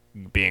like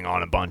being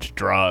on a bunch of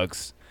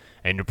drugs,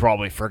 and you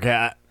probably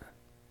forget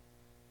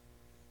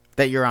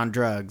that you're on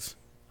drugs.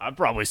 I've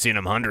probably seen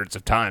them hundreds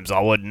of times. I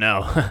wouldn't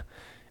know.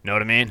 Know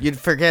what I mean? You'd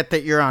forget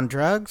that you're on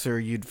drugs, or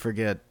you'd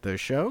forget the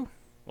show?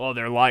 Well,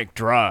 they're like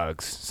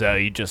drugs, so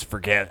you just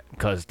forget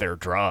because they're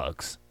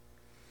drugs.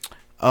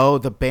 Oh,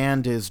 the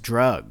band is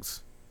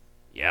Drugs.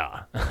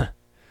 Yeah.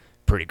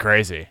 Pretty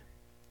crazy.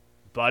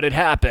 But it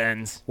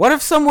happens. What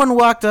if someone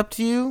walked up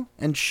to you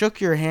and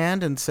shook your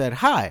hand and said,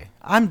 "Hi,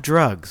 I'm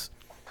Drugs"?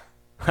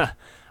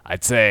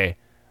 I'd say,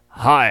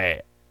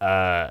 "Hi,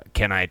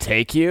 can I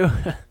take you?"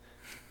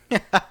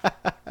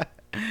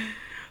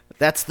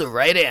 That's the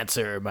right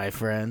answer, my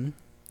friend.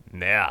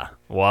 Yeah.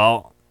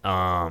 Well,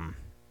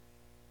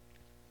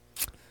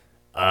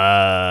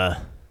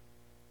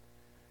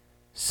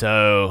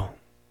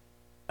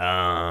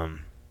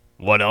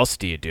 what else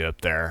do you do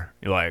up there?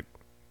 Do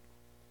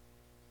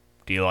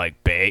you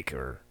like bake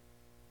or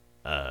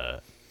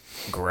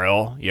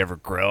grill? You ever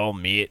grill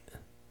meat?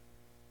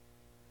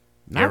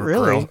 Not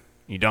really. Grill?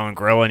 You don't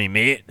grill any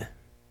meat?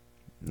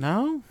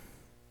 No.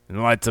 You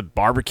don't like to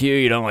barbecue?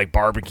 You don't like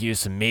barbecue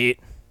some meat?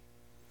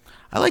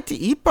 I like to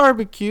eat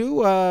barbecue.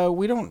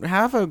 We don't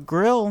have a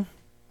grill.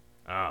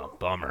 Oh,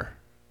 bummer.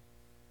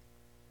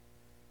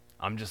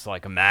 I'm just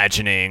like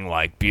imagining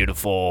like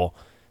beautiful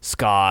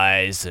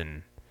skies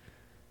and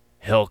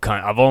hill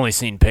country. I've only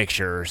seen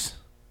pictures,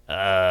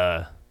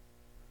 but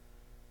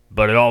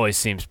it always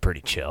seems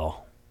pretty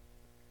chill.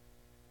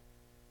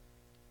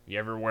 You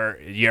ever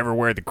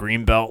wear the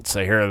green belts?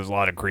 I hear there's a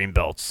lot of green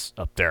belts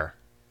up there.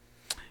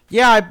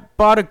 Yeah, I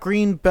bought a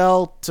green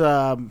belt,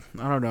 I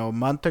don't know, a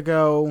month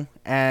ago,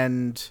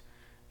 and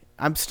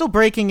I'm still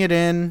breaking it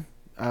in.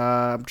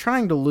 I'm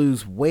trying to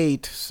lose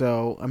weight,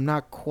 so I'm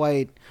not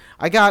quite...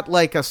 I got,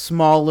 like, a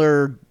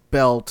smaller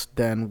belt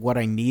than what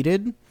I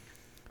needed.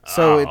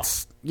 So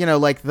it's,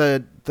 like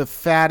the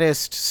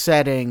fattest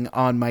setting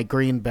on my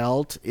green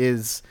belt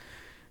is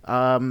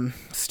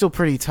still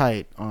pretty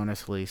tight,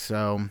 honestly,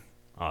 so...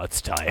 Oh,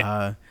 it's tight.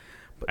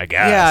 I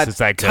guess. Yeah, is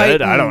that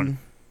good? I don't...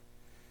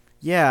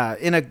 Yeah,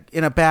 in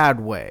a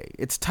bad way.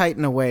 It's tight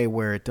in a way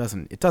where it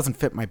doesn't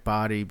fit my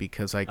body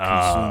because I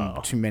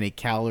consume too many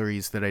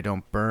calories that I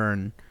don't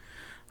burn.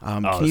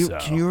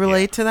 Can you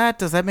relate to that?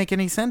 Does that make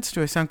any sense?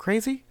 Do I sound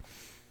crazy?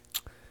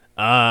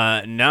 No.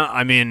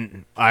 I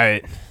mean,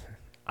 I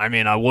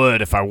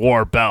would if I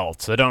wore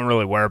belts. I don't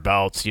really wear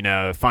belts.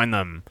 I find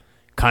them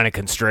kind of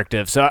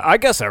constrictive. So I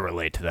guess I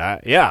relate to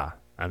that. Yeah.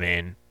 I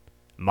mean,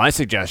 my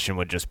suggestion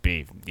would just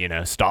be,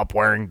 stop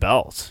wearing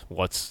belts.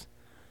 What's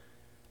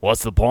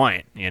the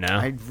point,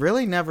 I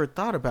really never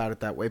thought about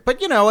it that way.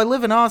 But, I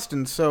live in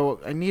Austin,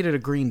 so I needed a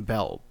green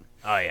belt.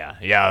 Oh, yeah.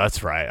 Yeah,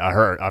 that's right.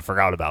 I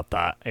forgot about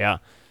that. Yeah.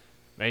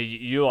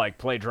 You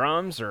play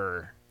drums,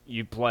 or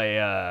you play,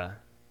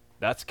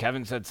 that's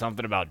Kevin said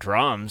something about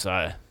drums.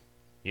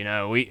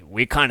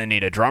 We kind of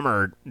need a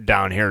drummer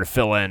down here to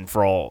fill in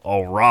for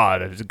old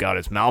Rod, who's got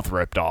his mouth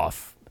ripped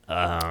off.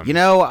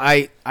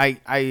 I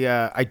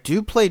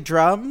do play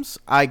drums.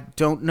 I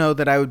don't know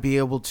that I would be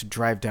able to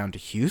drive down to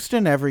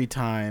Houston every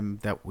time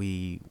that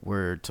we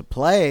were to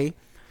play.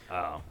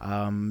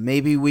 Oh.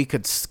 Maybe we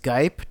could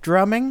Skype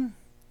drumming.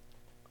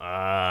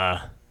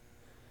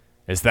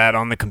 Is that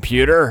on the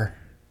computer?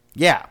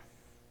 Yeah.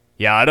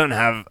 Yeah, I don't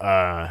have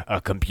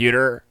a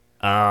computer.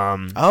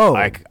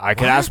 I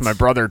could ask my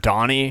brother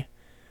Donnie,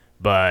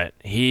 but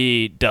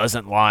he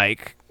doesn't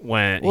like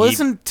when. Well,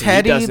 isn't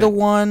Teddy the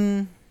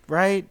one?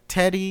 Right,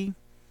 Teddy?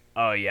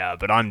 Oh, yeah,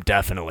 but I'm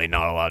definitely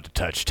not allowed to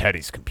touch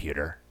Teddy's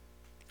computer.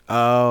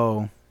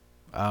 Oh,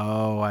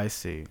 I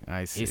see.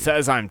 He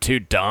says I'm too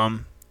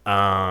dumb.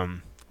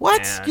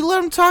 What? You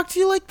let him talk to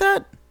you like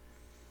that?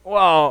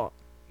 Well,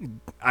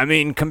 I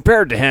mean,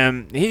 compared to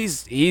him,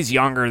 he's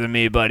younger than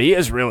me, but he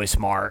is really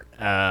smart.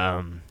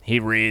 He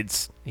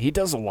reads. He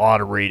does a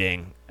lot of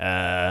reading,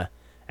 and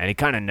he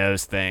kind of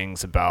knows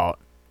things about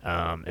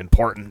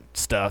important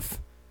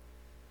stuff.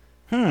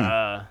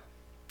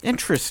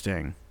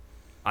 Interesting.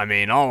 I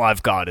mean, all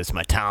I've got is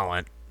my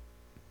talent,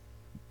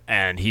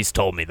 and he's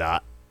told me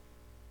that.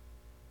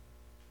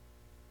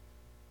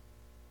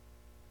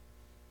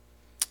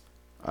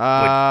 Which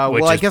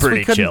I guess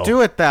we couldn't chill.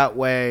 do it that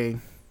way.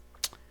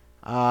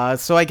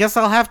 So I guess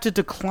I'll have to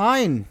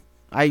decline.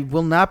 I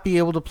will not be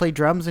able to play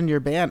drums in your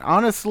band.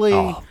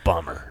 Honestly,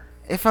 bummer.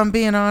 If I'm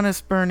being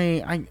honest,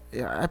 Bernie, I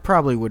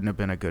probably wouldn't have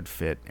been a good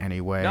fit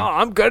anyway. No,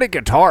 I'm good at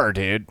guitar,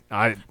 dude.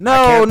 I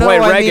can't play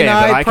reggae,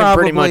 but I can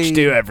pretty much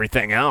do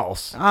everything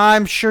else.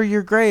 I'm sure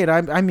you're great.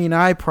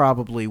 I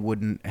probably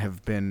wouldn't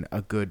have been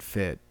a good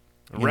fit.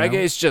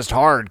 Reggae's just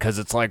hard because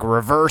it's like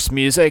reverse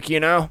music,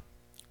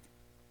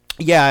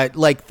 Yeah,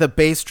 like the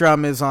bass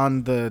drum is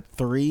on the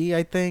 3,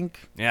 I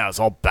think. Yeah, it's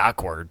all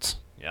backwards.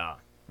 Yeah.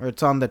 Or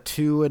it's on the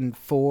 2 and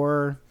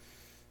 4.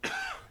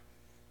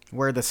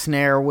 Where the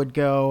snare would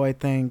go, I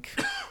think.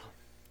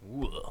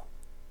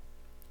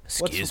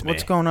 Excuse me.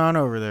 What's going on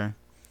over there?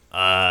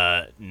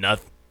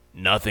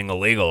 Nothing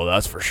illegal,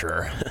 that's for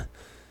sure.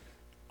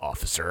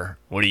 Officer,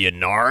 what are you,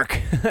 narc?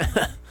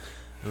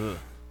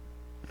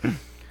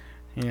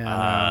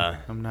 Yeah,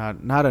 I'm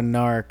not a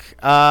narc.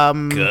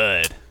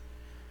 Good.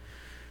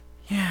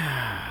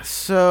 Yeah.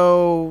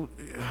 So,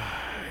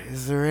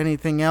 is there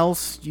anything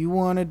else you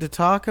wanted to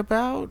talk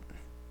about?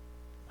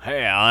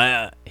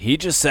 Hey, he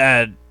just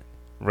said,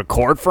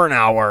 record for an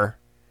hour,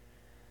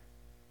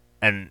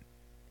 and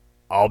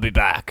I'll be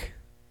back.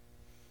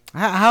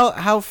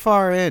 How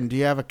far in? Do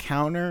you have a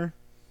counter?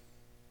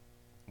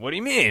 What do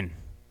you mean?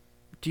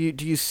 Do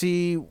you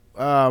see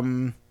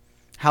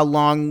how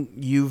long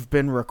you've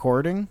been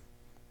recording?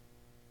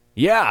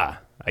 Yeah,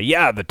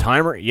 the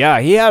timer. Yeah,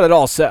 he had it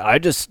all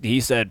set.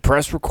 He said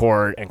press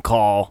record and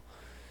call,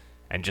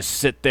 and just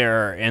sit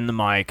there in the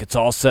mic. It's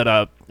all set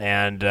up,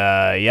 and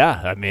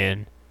I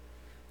mean.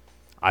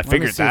 I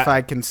figured that. Let me see if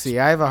I can see.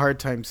 I have a hard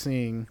time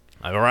seeing.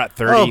 We're at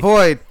 30. Oh,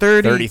 boy.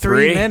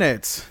 33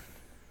 minutes.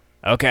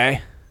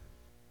 Okay.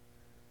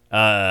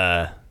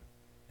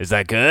 Is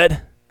that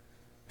good?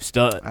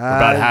 We're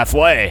about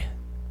halfway.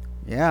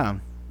 Yeah.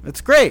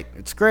 It's great.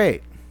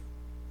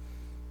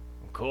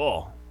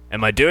 Cool.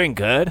 Am I doing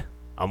good?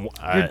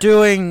 You're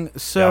doing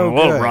so I'm a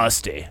little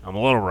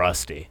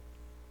rusty.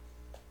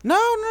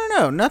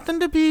 No. Nothing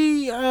to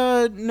be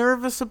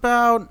nervous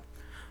about.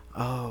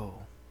 Oh.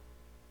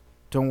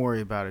 Don't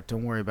worry about it.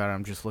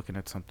 I'm just looking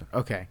at something.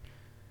 Okay.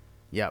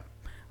 Yep.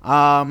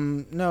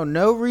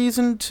 No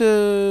reason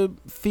to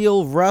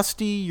feel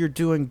rusty. You're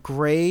doing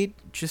great.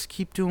 Just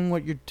keep doing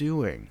what you're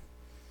doing.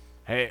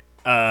 Hey,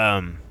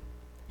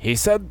 he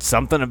said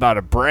something about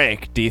a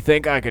break. Do you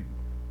think I could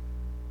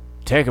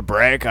take a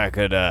break? I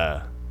could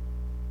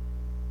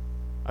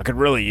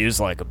really use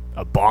like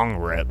a bong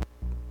rip.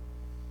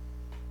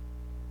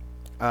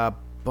 A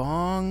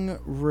bong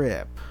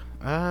rip.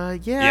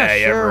 Yeah,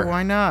 sure,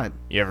 why not?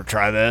 You ever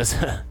try this?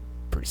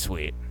 Pretty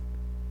sweet.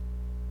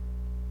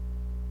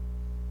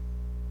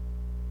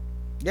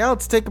 Yeah,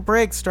 let's take a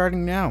break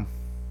starting now.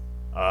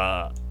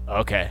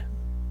 Okay.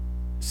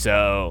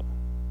 So,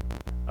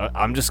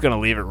 I'm just gonna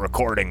leave it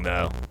recording,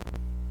 though.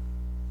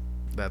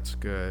 That's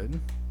good.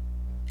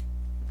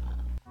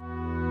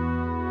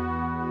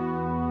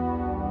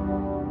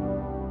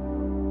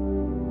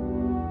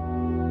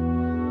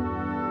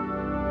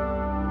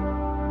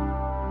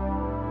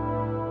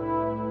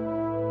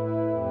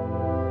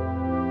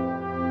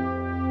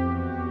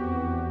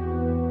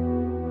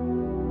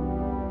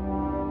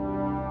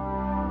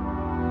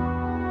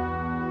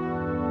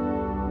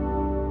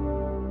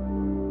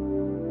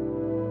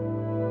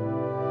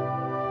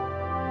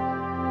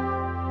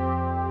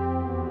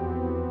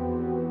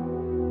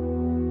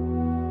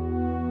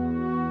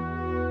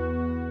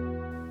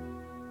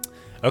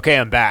 Okay,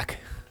 I'm back.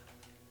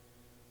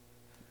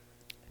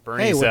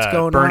 Bernie's, what's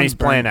going Bernie's on?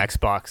 playing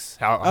Xbox.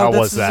 How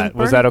was that?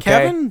 Was that okay?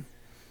 Kevin?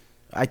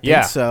 I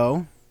think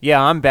so.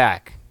 Yeah, I'm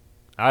back.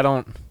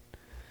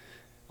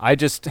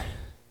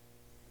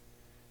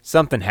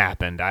 Something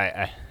happened.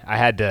 I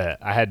had to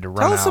run out.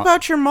 Tell us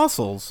about your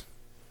muscles.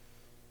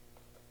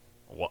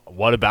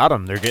 What about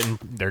them?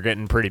 They're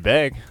getting pretty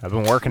big. I've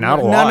been working out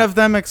a lot. None of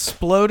them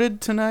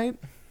exploded tonight?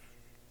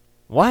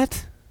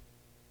 What?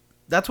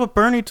 That's what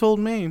Bernie told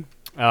me.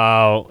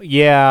 Oh,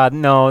 yeah,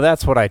 no,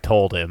 that's what I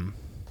told him.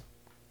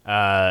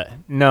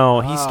 No,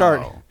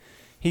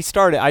 he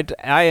started,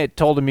 I had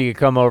told him he could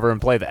come over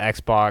and play the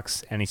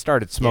Xbox, and he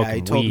started smoking weed. Yeah,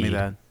 he told me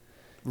that.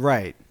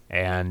 Right.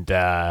 And,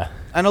 an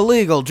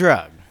illegal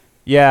drug.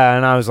 Yeah,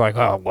 and I was like,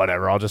 oh,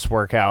 whatever, I'll just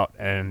work out.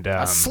 And,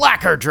 a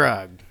slacker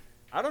drug.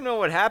 I don't know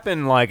what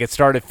happened, like, it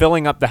started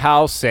filling up the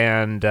house,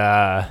 and,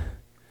 yeah,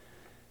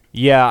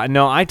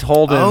 no, I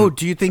told him. Oh,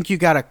 do you think you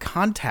got a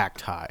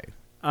contact high?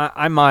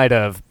 I might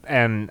have,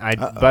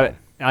 but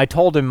I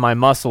told him my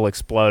muscle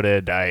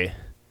exploded. I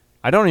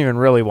don't even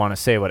really want to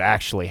say what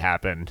actually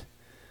happened,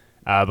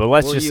 but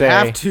let's just say you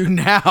have to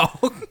now.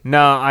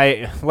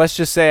 No, let's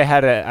just say I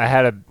had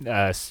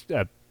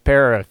a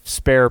pair of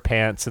spare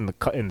pants in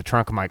the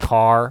trunk of my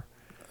car.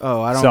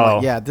 Oh, I don't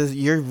know. Yeah,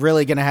 you're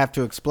really gonna have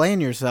to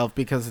explain yourself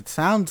because it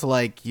sounds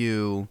like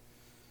you.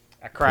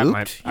 I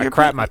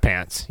crapped my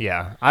pants.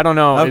 Yeah, I don't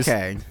know.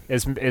 Okay,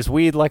 is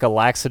weed like a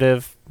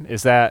laxative?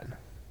 Is that?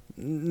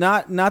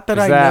 Not that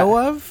I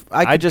know of.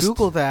 I could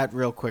Google that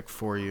real quick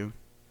for you.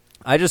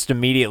 I just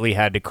immediately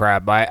had to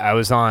crap. I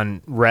was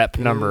on rep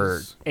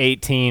number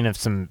 18 of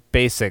some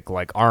basic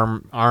like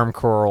arm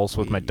curls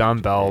with my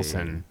dumbbells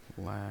and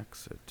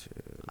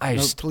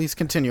laxative. Please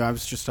continue. I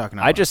was just talking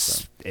about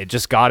it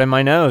just got in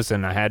my nose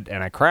and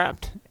I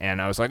crapped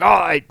and I was like,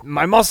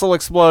 my muscle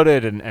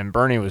exploded and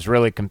Bernie was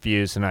really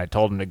confused and I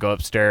told him to go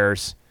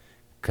upstairs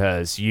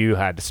because you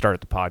had to start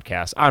the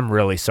podcast. I'm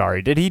really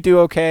sorry. Did he do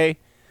okay?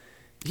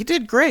 He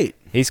did great.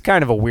 He's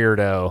kind of a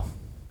weirdo.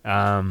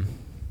 Yeah.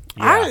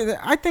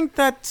 I think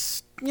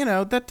that's,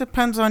 that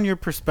depends on your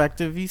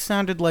perspective. He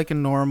sounded like a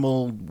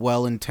normal,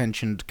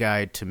 well-intentioned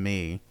guy to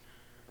me.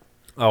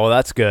 Oh, well,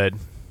 that's good.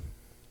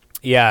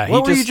 Yeah.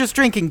 What were you just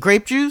drinking?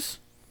 Grape juice?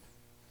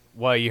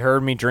 Well, you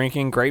heard me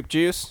drinking grape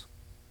juice?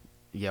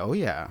 Yeah, oh,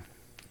 yeah.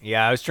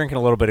 Yeah, I was drinking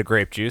a little bit of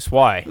grape juice.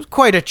 Why? It was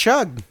quite a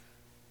chug.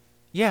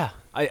 Yeah,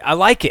 I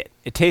like it.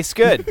 It tastes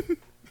good.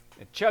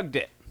 I chugged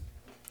it.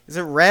 Is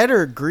it red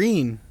or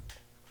green?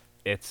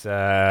 It's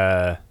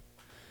a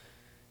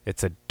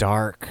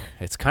dark.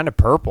 It's kind of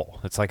purple.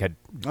 It's like a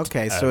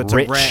so it's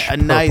a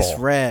nice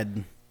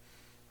red.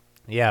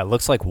 Yeah, it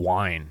looks like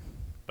wine,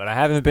 but I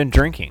haven't been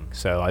drinking,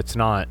 so it's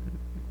not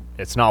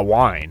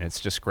wine. It's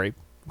just grape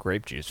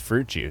juice,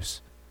 fruit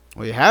juice.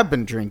 Well, you have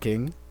been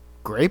drinking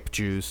grape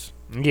juice.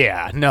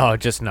 Yeah, no,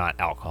 just not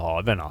alcohol.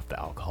 I've been off the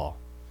alcohol.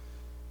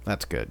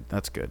 That's good.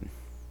 That's good.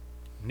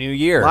 New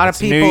year. A lot of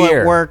people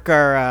at work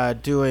are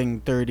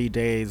doing 30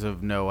 days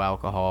of no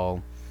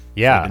alcohol for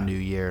the new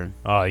year.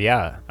 Oh,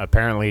 yeah.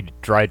 Apparently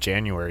dry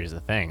January is a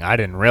thing. I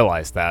didn't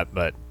realize that,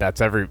 but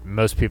that's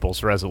most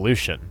people's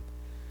resolution,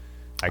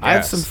 I guess. I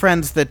have some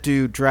friends that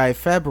do dry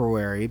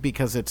February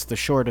because it's the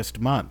shortest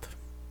month.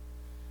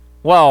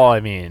 Well, I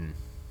mean,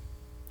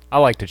 I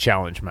like to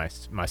challenge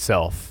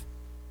myself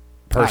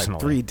personally.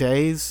 3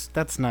 days?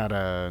 That's not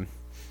a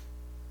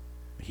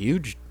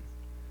huge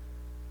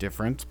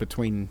difference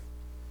between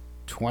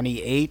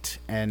 28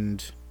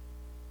 and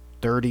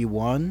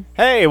 31.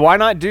 Hey, why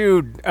not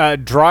do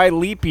dry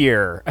leap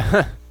year?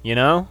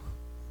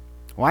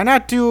 Why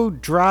not do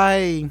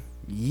dry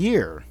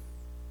year?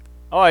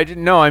 Oh, I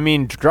didn't know. I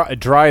mean,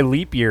 dry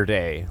leap year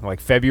day, like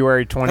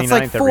February 29th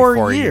like every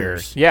 4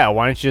 years. Yeah,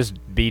 why don't you just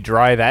be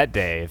dry that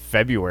day? If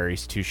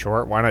February's too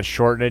short, why not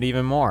shorten it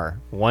even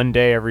more? 1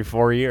 day every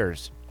 4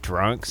 years.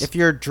 Drunks. If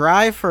you're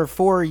dry for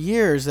 4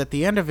 years, at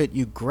the end of it,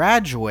 you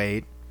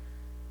graduate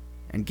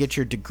and get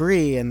your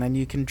degree, and then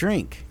you can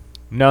drink.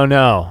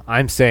 No.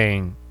 I'm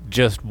saying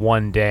just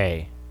 1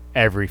 day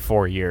every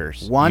 4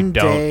 years. One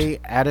day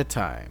at a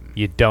time.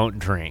 You don't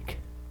drink.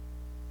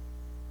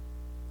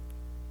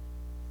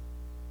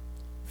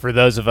 For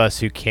those of us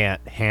who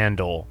can't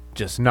handle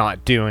just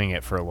not doing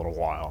it for a little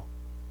while.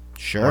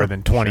 Sure. More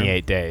than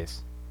 28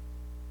 days.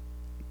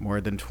 More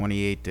than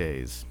 28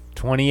 days.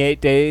 28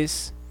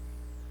 days?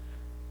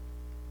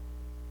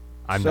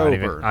 I'm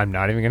Sober.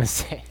 not even going to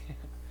say.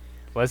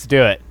 Let's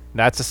do it.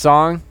 That's a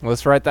song.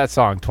 Let's write that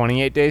song.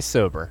 28 Days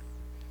Sober.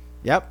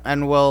 Yep,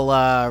 and we'll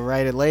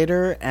write it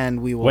later,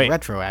 and we will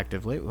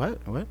retroactively...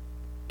 What?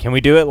 Can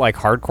we do it like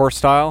hardcore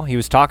style? He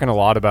was talking a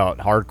lot about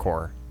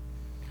hardcore.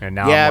 And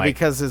now I'm like,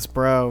 because it's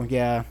bro,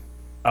 yeah.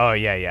 Oh,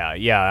 yeah.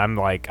 I'm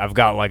like, I've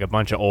got like a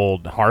bunch of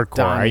old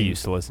hardcore I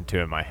used to listen to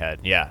in my head.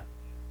 Yeah.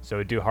 So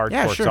we do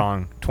hardcore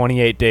song,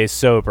 28 Days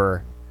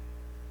Sober.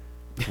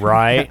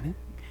 Right?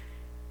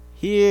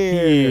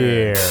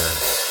 Here.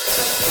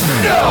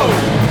 No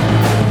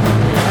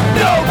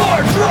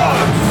more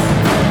drugs.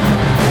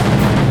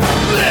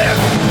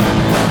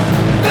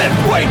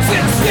 Lift weights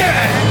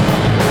instead.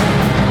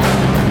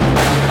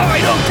 I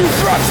don't do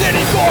drugs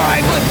anymore, I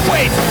lift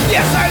weights.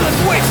 Yes, I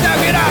lift weights, now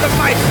get out of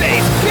my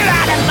face. Get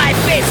out of my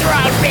face or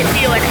I'll rip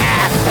you in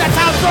half. That's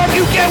how drunk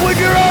you get when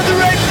you're on the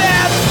right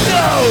path.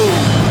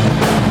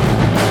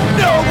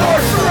 No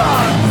more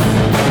drugs.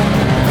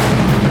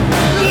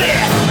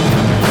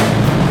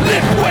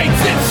 Lift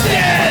weights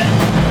instead.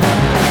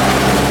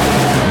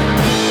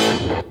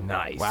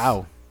 Nice.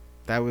 Wow.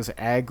 That was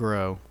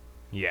aggro.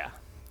 Yeah,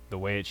 the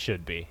way it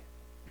should be.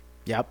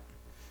 Yep.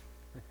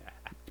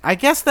 I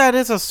guess that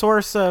is a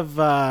source of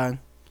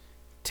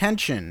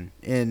tension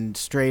in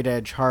straight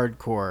edge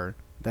hardcore,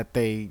 that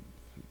they're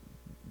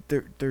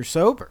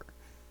sober.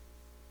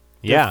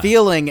 Yeah. They're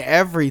feeling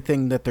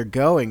everything that they're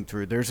going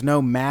through. There's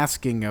no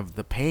masking of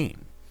the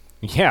pain.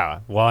 Yeah.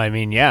 Well, I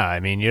mean, you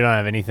don't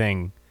have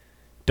anything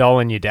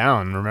dulling you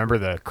down. Remember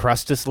the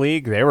Crustus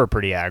League? They were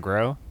pretty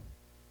aggro.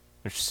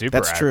 They're super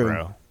That's aggro.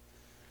 True.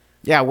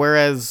 Yeah,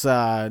 whereas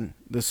the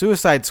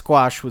Suicide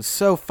Squash was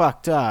so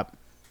fucked up.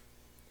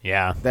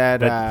 Yeah.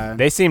 That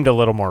they seemed a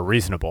little more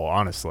reasonable,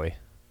 honestly.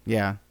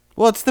 Yeah.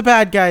 Well, it's the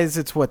bad guys.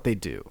 It's what they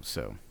do.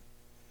 So.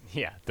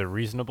 Yeah, the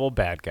reasonable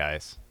bad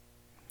guys.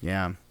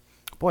 Yeah.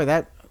 Boy,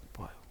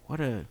 what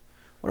a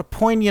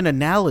poignant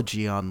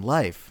analogy on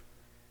life.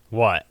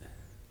 What?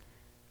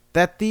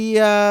 That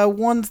the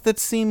ones that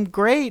seem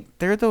great,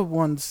 they're the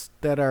ones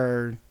that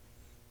are,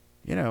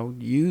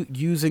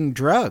 using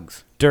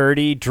drugs.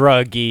 Dirty,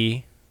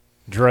 druggy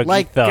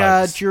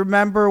thugs. Do you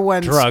remember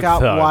when Drug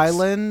Scott thugs.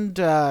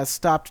 Weiland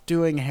stopped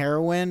doing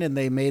heroin and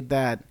they made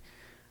that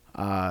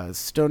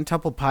Stone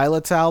Temple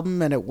Pilots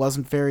album and it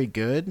wasn't very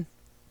good?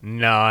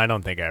 No, I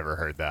don't think I ever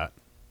heard that.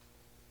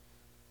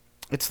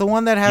 It's the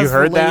one that has you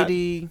heard the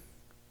lady. That?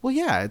 Well,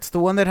 yeah, it's the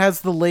one that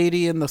has the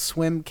lady in the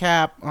swim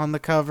cap on the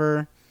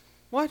cover.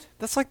 What?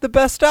 That's like the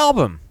best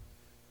album.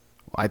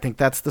 Well, I think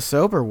that's the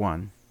sober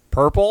one.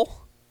 Purple?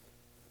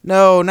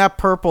 No, not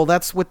Purple.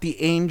 That's with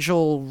the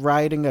angel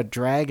riding a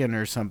dragon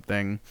or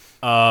something.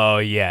 Oh,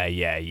 yeah.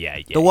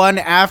 The one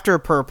after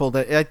Purple,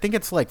 that I think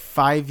it's like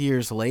 5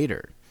 years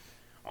later.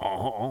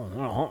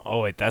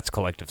 Oh, wait, that's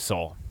Collective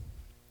Soul.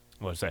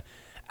 What was that?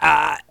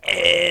 I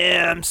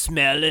am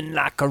smelling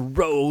like a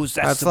rose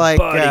that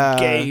somebody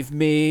gave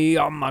me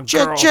on my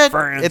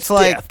girlfriend's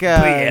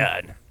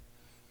deathbed.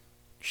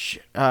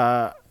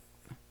 I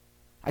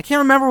can't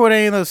remember what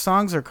any of those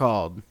songs are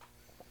called.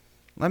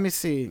 Let me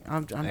see.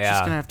 I'm just going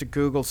to have to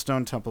Google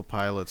Stone Temple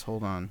Pilots.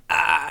 Hold on.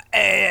 I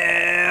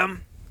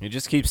am. You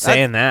just keep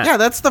saying that. Yeah,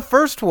 that's the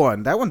first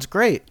one. That one's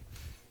great.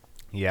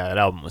 Yeah, that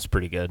album was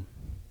pretty good.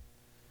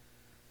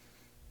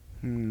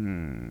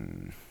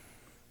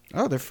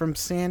 Oh, they're from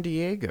San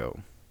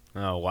Diego.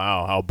 Oh,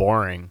 wow. How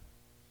boring.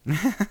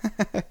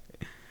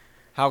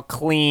 How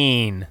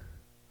clean.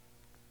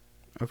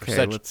 Okay,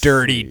 such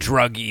dirty,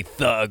 druggy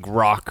thug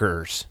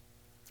rockers.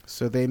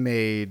 So they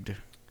made...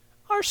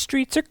 Our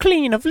streets are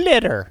clean of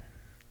litter.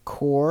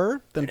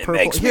 Core, then Purple. It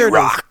makes me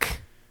rock.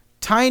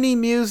 Tiny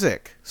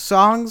Music.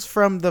 Songs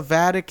from the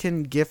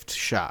Vatican Gift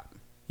Shop.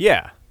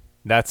 Yeah.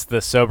 That's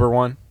the sober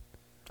one?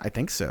 I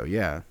think so,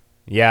 yeah.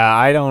 Yeah,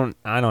 I don't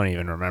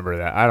even remember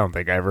that. I don't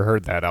think I ever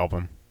heard that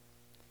album.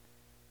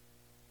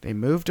 They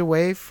moved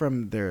away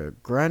from their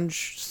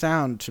grunge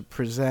sound to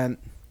present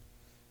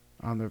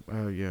on the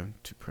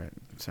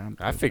sound.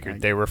 I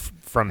figured they were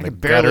from the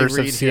gutters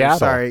of Seattle. Here,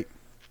 sorry.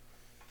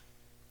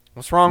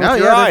 What's wrong with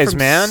your eyes,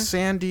 man?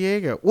 San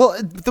Diego. Well,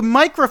 the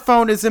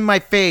microphone is in my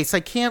face. I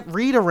can't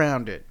read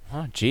around it.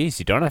 Oh, jeez,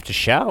 you don't have to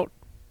shout.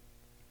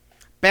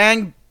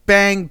 Bang,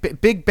 bang,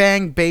 Big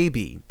Bang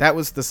Baby. That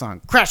was the song.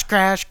 Crash,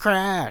 crash,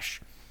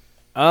 crash.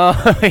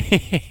 Oh,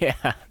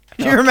 yeah.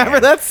 You remember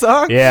that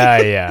song?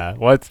 Yeah.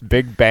 What's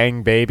Big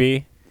Bang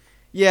Baby?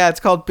 Yeah, it's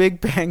called Big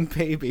Bang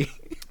Baby.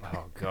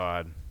 Oh,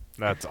 God.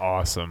 That's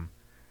awesome.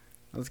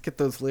 Let's get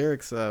those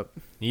lyrics up.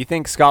 You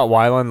think Scott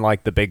Weiland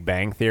liked the Big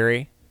Bang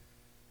Theory?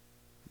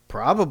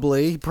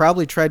 Probably. He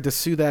probably tried to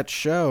sue that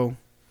show.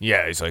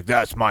 Yeah, he's like,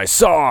 that's my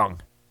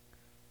song.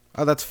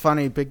 Oh, that's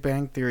funny. Big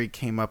Bang Theory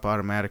came up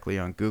automatically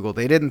on Google.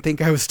 They didn't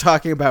think I was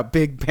talking about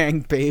Big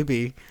Bang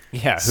Baby.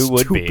 Yeah, who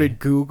would be? Stupid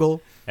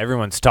Google.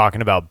 Everyone's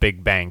talking about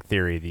Big Bang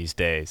Theory these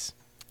days.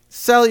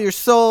 Sell your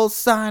soul,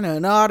 sign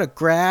an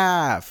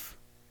autograph.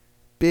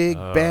 Big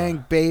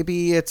Bang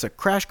Baby, it's a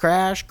crash,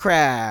 crash,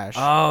 crash.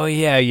 Oh,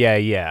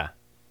 yeah.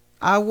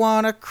 I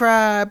want to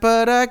cry,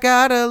 but I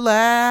gotta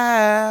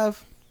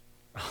laugh.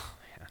 Oh,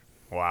 man.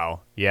 Wow.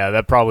 Yeah,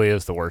 that probably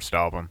is the worst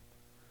album,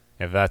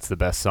 if that's the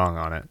best song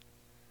on it.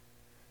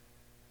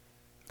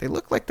 They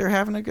look like they're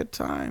having a good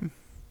time.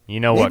 You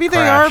know Maybe what? Maybe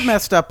they are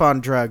messed up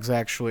on drugs,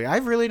 actually. I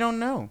really don't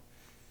know.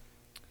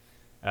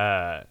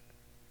 I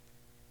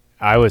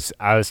was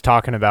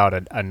talking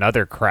about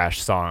another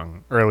Crash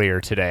song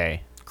earlier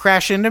today.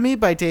 Crash Into Me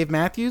by Dave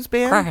Matthews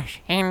Band?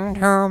 Crash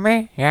into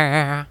me,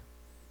 yeah.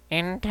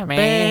 Into me.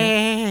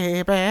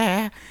 Baby,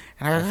 that's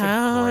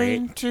a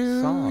great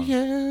song.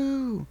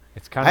 You.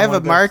 It's kind of I have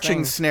a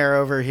marching snare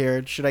over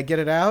here. Should I get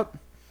it out?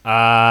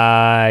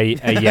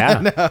 Yeah.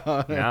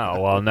 No.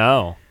 Well,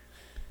 no.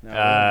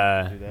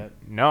 No, do that.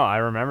 No, I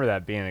remember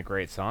that being a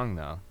great song,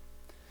 though.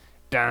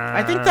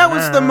 I think that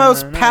was the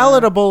most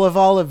palatable of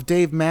all of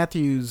Dave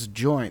Matthews'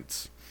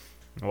 joints.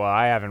 Well,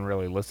 I haven't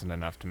really listened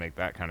enough to make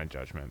that kind of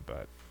judgment,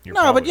 but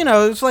but you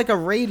know, it's like a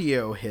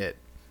radio hit.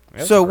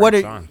 So what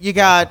you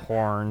got?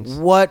 Horns.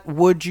 What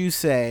would you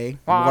say?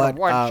 What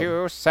would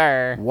you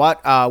say?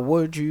 What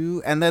would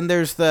you? And then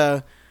there's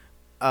the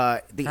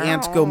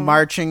ants go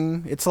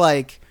marching. It's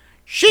like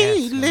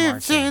she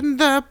lives in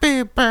the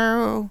big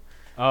barrel.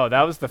 Oh,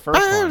 that was the first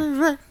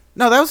one.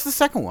 No, that was the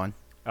second one.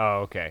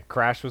 Oh, okay.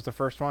 Crash was the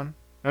first one.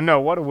 No.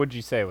 What would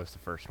you say was the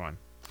first one?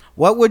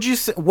 What would you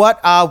say?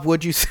 What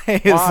would you say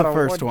is the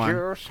first one?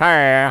 What would you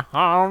say?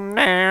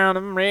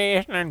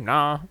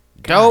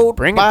 Don't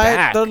bring it bite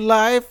back. the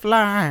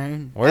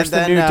lifeline. Where's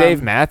the new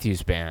Dave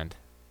Matthews Band?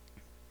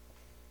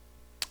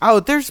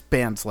 Oh, there's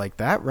bands like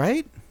that,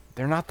 right?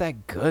 They're not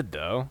that good,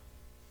 though.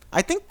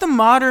 I think the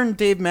modern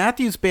Dave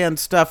Matthews Band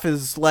stuff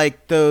is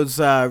like those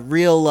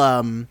real,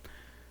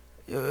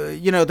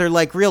 they're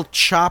like real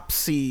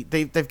chopsy.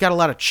 They've got a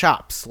lot of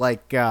chops.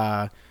 Like,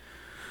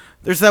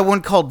 there's that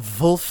one called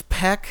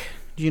Wolfpack.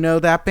 Do you know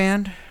that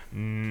band?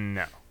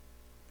 No.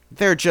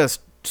 They're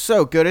just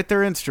so good at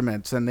their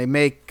instruments, and they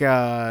make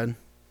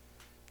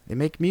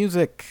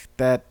music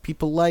that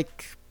people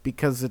like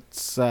because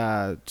it's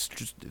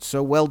just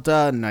so well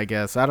done, I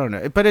guess. I don't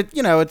know, but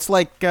it's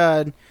like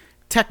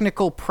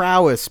technical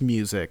prowess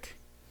music.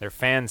 Their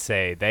fans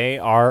say they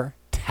are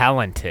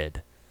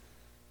talented.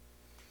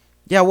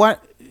 Yeah.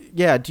 What?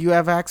 Yeah. Do you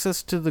have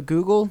access to the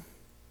Google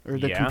or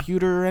the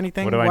computer or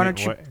anything? Why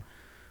don't you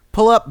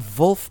pull up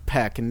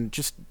Wolfpack and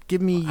just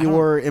give me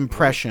your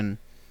impression?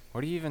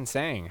 What are you even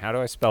saying? How do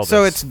I spell this?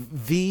 So it's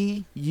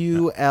VULF.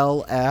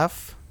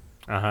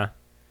 And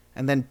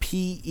then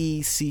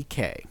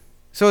PECK.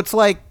 So it's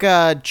like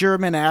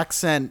German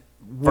accent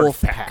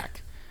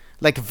Wolfpack.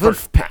 Like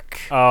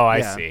Wolfpack. Oh,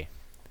 I see.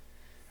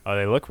 Oh,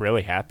 they look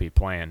really happy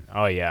playing.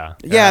 Oh, yeah.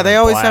 Yeah, they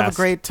always have a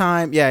great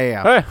time.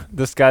 Yeah. Hey,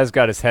 this guy's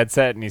got his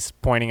headset and he's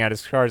pointing at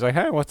his guitar. He's like,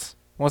 hey, what's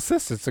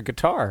this? It's a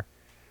guitar.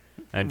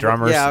 And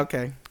drummers. Yeah,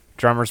 okay.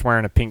 Drummer's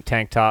wearing a pink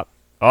tank top.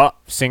 Oh,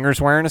 singer's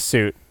wearing a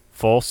suit.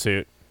 Full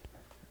suit.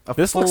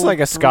 This looks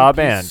like a ska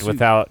band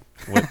without...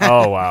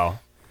 oh, wow.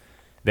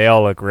 They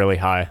all look really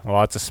high.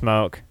 Lots of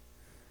smoke.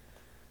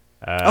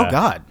 Oh,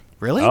 God.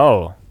 Really?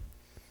 Oh.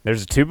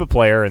 There's a tuba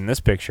player in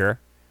this picture.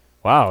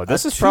 Wow,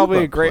 this is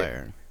probably a great...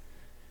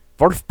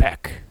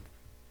 Wolfpack.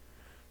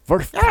 I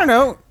don't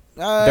know.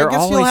 I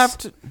guess you'll have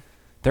to...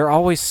 They're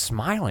always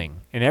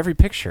smiling in every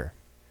picture.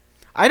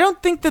 I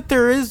don't think that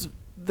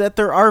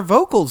there are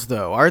vocals,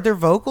 though. Are there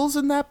vocals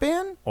in that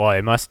band?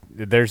 Well,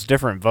 there's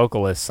different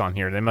vocalists on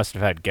here. They must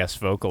have had guest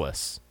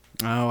vocalists.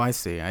 Oh, I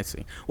see.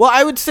 Well,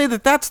 I would say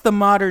that that's the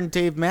modern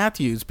Dave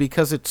Matthews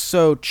because it's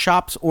so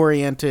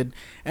chops-oriented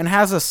and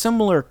has a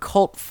similar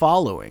cult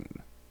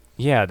following.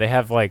 Yeah, they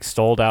have, like,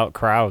 sold-out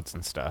crowds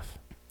and stuff.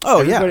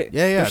 Oh, everybody,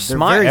 yeah.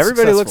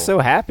 Everybody looks so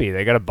happy.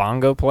 They got a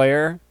bongo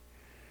player.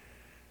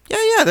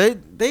 Yeah.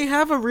 They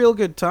have a real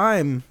good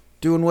time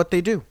doing what they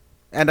do.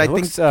 And I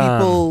think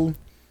people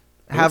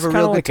have a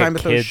real good time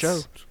at those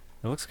shows.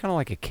 It looks kind of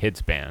like a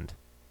kid's band.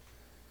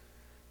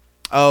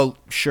 Oh,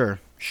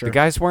 sure. The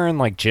guy's wearing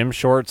like gym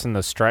shorts and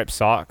those striped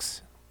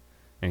socks,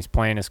 and he's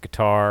playing his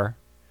guitar.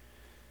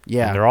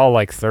 Yeah. And they're all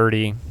like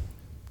 30.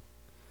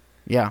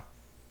 Yeah.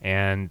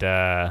 And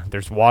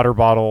there's water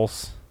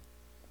bottles.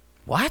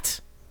 What?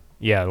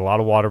 Yeah, a lot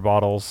of water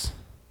bottles.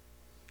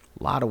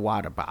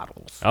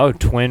 Oh,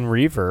 twin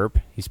reverb.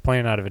 He's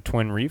playing out of a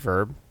twin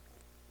reverb.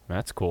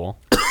 That's cool.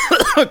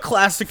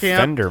 Classic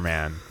amp. Fender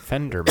man.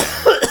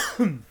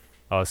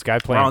 Oh, this guy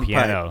playing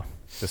piano.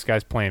 This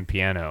guy's playing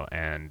piano,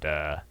 and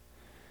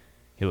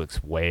He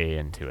looks way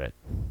into it.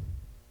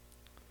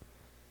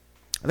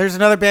 There's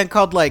another band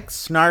called like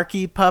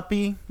Snarky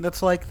Puppy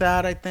that's like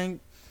that, I think.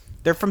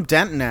 They're from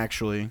Denton,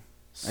 actually.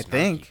 I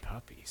think.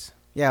 Puppies.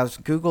 Yeah,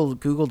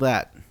 Google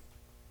that.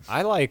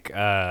 I like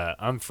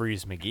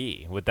Humphreys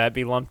McGee. Would that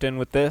be lumped in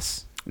with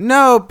this?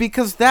 No,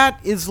 because that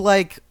is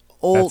like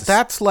old.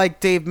 That's like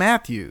Dave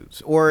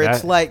Matthews, or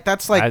that's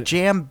like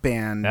jam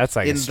band. That's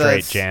like a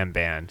straight jam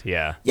band.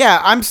 Yeah.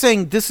 Yeah, I'm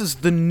saying this is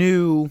the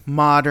new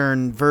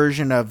modern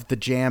version of the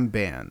jam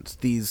bands.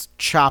 These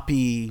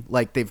choppy,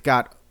 like they've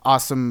got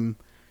awesome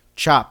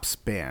chops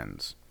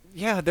bands.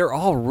 Yeah, they're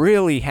all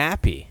really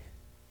happy.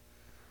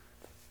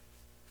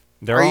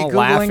 Are you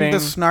Googling the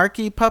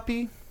Snarky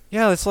Puppy?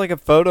 Yeah, it's like a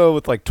photo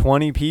with like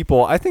 20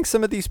 people. I think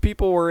some of these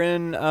people were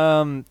in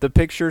the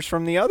pictures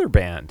from the other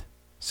band.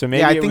 So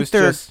maybe I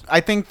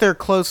think they're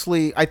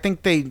closely. I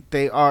think they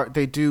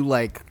do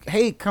like,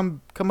 hey,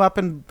 come up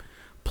and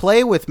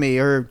play with me,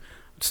 or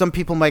some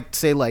people might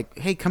say like,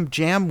 hey, come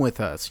jam with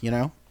us. You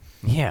know?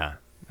 Yeah,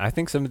 I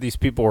think some of these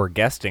people were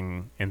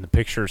guesting in the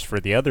pictures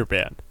for the other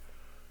band.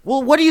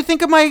 Well, what do you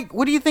think of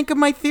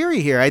my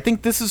theory here? I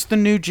think this is the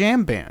new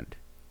jam band.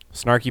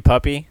 Snarky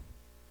Puppy,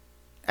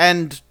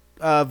 and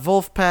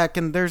Wolfpack,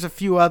 and there's a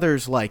few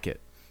others like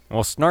it.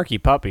 Well,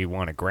 Snarky Puppy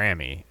won a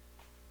Grammy.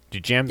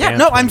 Did jam bands?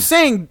 Yeah, no, I'm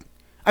saying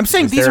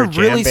these are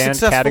really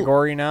successful.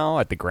 Category now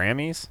at the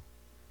Grammys.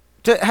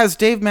 Has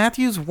Dave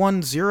Matthews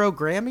won 0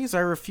 Grammys? I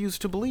refuse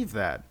to believe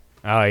that.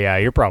 Oh yeah,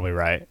 you're probably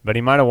right, but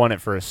he might have won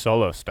it for his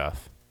solo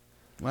stuff.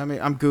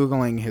 I'm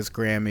googling his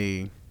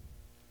Grammy.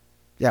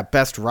 Yeah,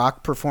 best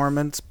rock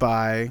performance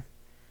by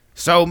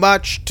So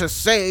Much to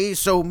Say,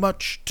 So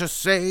Much to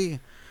Say.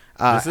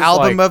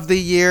 Album of the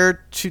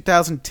year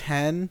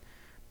 2010.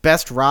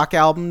 Best rock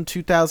album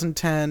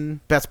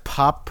 2010. Best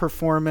pop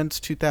performance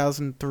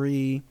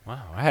 2003.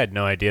 Wow, I had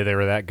no idea they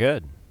were that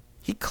good.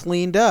 He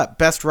cleaned up.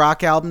 Best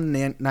rock album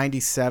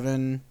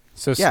 97.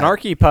 So yeah.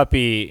 Snarky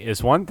Puppy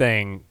is one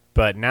thing,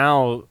 but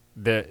now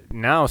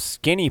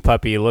Skinny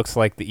Puppy looks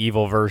like the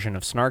evil version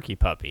of Snarky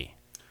Puppy.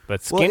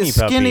 But Skinny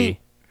Puppy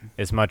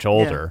is much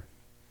older. Yeah.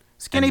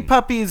 Skinny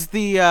Puppy's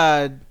the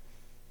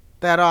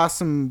that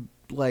awesome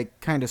like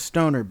kind of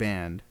stoner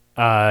band.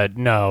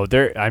 No,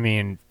 they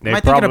Am I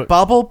thinking of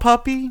Bubble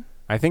Puppy?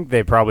 I think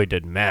they probably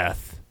did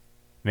meth.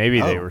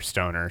 Maybe they were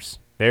stoners.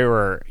 They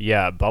were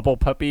Bubble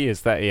Puppy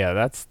is that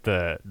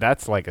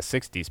that's like a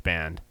 60s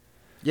band.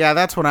 Yeah,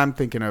 that's what I'm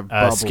thinking of.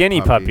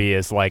 Skinny Puppy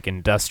is like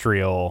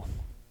industrial.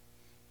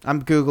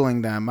 I'm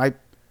googling them.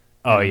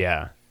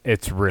 Yeah,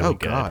 it's really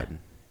good. God.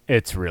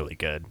 It's really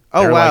good.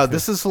 Oh, they're wow.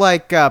 This is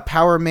like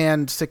Power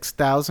Man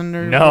 6000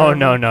 or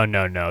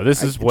No.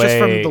 This is way... Just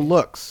from the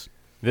looks.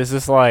 This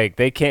is like...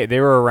 They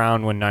were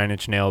around when Nine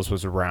Inch Nails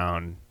was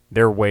around.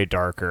 They're way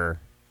darker.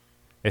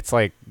 It's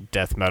like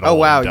death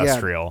metal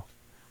industrial. Yeah.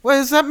 Wait,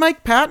 is that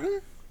Mike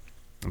Patton?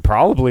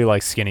 Probably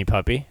like Skinny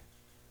Puppy.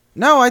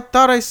 No, I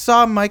thought I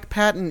saw Mike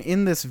Patton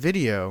in this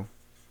video.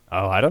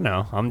 Oh, I don't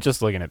know. I'm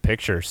just looking at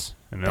pictures.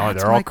 And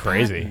they're all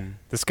crazy. Patton.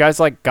 This guy's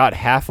like got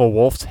half a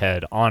wolf's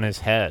head on his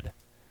head.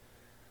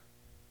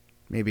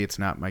 Maybe it's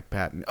not Mike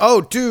Patton.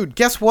 Oh, dude,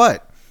 guess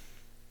what?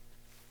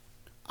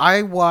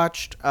 I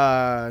watched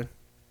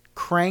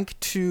Crank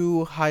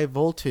 2 High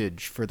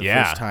Voltage for the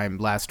first time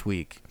last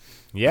week.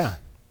 Yeah.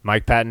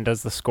 Mike Patton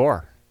does the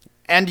score.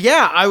 And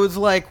yeah, I was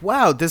like,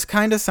 wow, this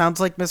kind of sounds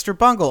like Mr.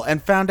 Bungle.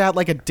 And found out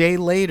like a day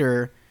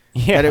later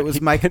that it was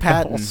Mike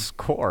Patton. The whole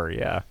score,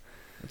 yeah.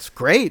 It's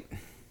great.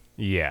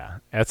 Yeah,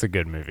 that's a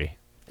good movie.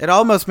 It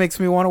almost makes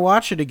me want to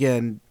watch it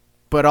again.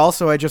 But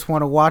also I just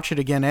want to watch it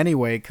again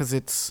anyway because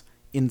it's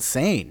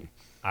insane.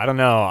 I don't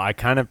know. I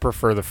kind of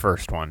prefer the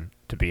first one,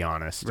 to be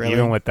honest. Really?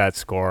 Even with that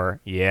score.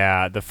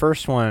 Yeah, the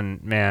first one,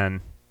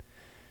 man,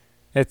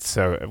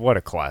 what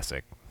a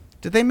classic.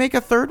 Did they make a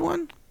third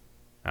one?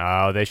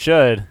 Oh, they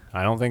should.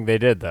 I don't think they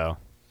did, though.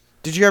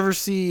 Did you ever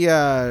see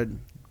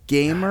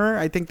Gamer?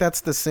 I think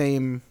that's the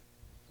same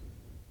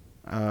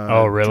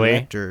oh, really?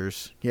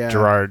 Directors. Yeah.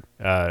 Gerard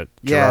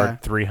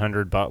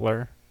 300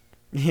 Butler?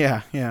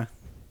 Yeah.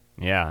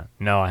 Yeah.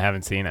 No, I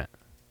haven't seen it.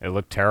 It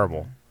looked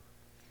terrible.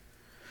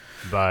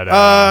 But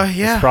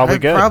it's probably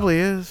good. It probably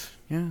is.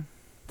 Yeah.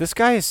 This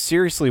guy is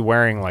seriously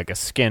wearing like a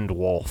skinned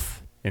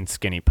wolf in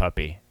Skinny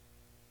Puppy,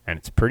 and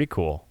it's pretty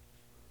cool.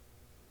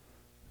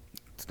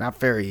 It's not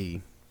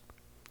very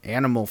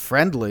animal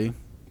friendly.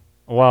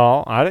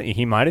 Well,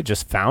 he might have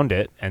just found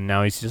it, and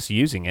now he's just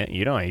using it.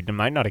 You know, he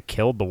might not have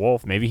killed the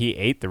wolf. Maybe he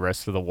ate the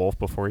rest of the wolf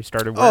before he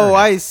started wearing it. Oh,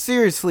 I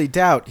seriously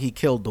doubt he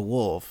killed the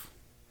wolf.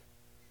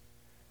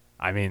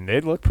 I mean,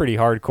 they look pretty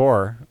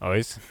hardcore.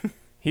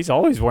 He's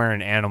always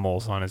wearing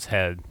animals on his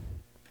head.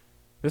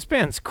 This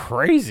band's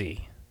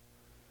crazy.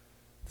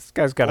 This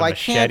guy's got a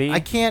machete. I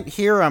can't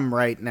hear him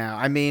right now.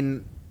 I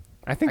mean,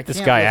 I think this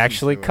guy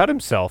actually cut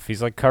himself.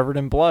 He's like covered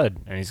in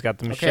blood, and he's got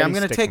the machete. Okay, I'm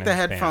going to take the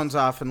headphones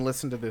off and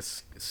listen to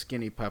this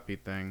Skinny Puppy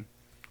thing.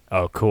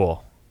 Oh,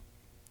 cool.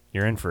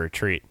 You're in for a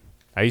treat.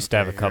 I used to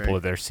have a couple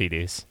of their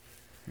CDs.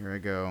 Here I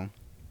go.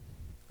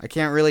 I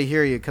can't really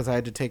hear you because I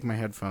had to take my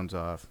headphones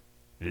off.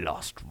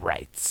 Lost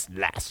rights,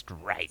 last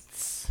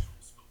rights.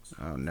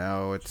 Oh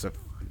no, it's a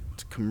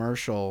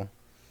commercial.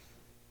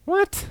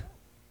 What?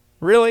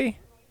 Really?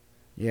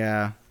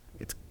 Yeah.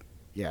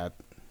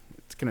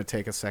 It's gonna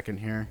take a second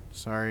here.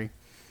 Sorry.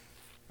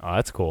 Oh,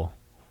 that's cool.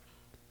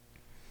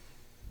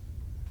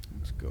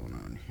 What's going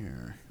on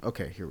here?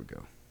 Okay, here we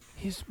go.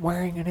 He's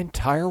wearing an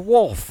entire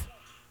wolf.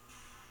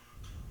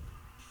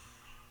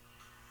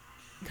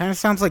 Kind of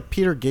sounds like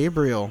Peter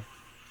Gabriel.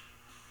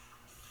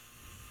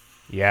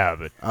 Yeah,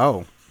 but...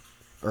 Oh.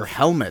 Or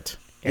Helmet.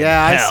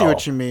 Yeah, I see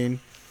what you mean.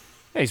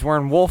 Yeah, he's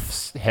wearing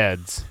wolf's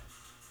heads.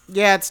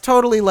 Yeah, it's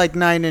totally like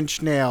Nine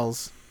Inch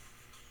Nails.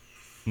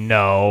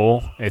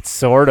 No, it's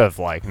sort of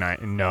like...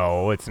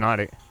 No, it's not...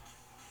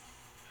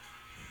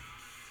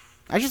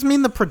 I just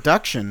mean the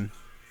production.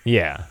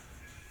 Yeah.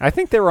 I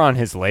think they were on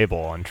his label,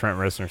 on Trent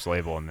Reznor's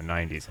label in the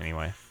 90s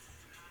anyway.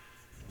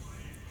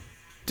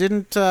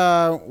 Didn't,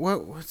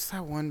 what's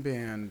that one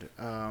band?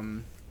 I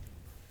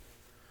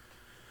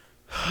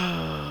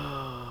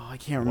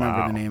can't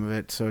remember the name of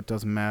it, so it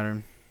doesn't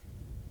matter.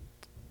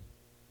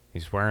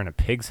 He's wearing a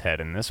pig's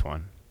head in this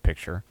one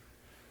picture.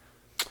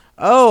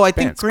 Oh, I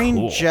think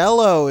Green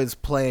Jello is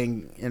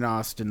playing in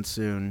Austin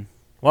soon.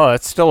 Well,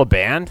 it's still a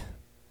band?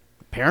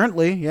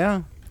 Apparently,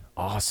 yeah.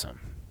 Awesome.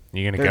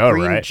 You gonna go,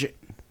 right?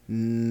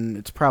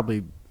 It's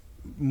probably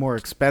more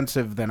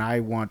expensive than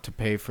I want to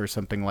pay for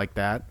something like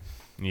that.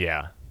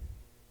 Yeah.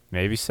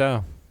 Maybe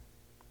so.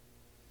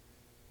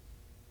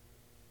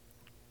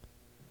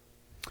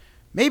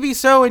 Maybe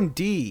so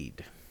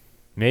indeed.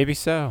 Maybe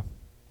so.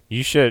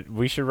 We should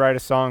write a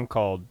song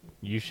called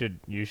You Should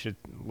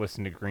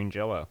Listen to Green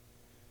Jello.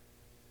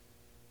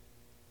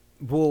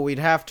 Well, we'd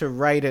have to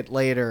write it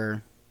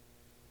later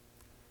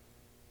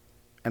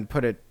and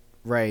put it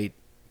right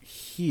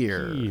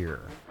here.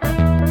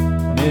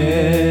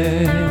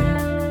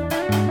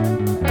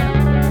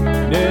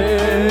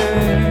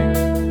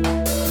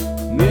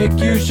 Nick,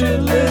 you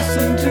should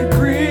listen to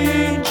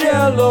Green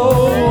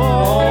Jello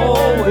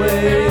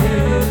always.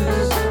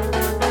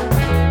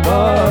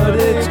 But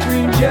it's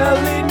green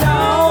jelly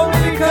now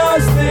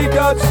because they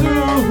got sued.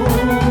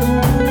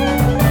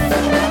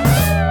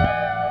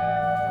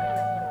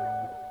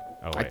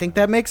 I think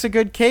that makes a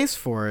good case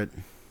for it.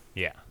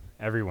 Yeah,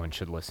 everyone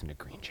should listen to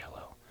Green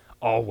Jello.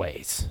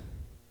 Always.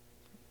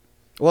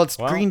 Well, it's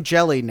green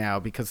jelly now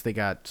because they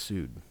got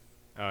sued.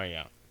 Oh,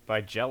 yeah.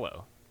 By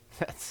Jello.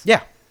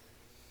 Yeah.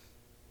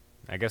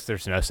 I guess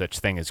there's no such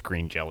thing as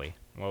green jelly.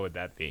 What would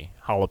that be?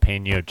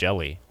 Jalapeno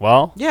jelly.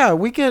 Well? Yeah,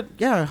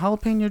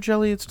 jalapeno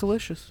jelly. It's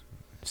delicious.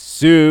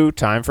 Sue,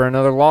 time for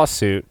another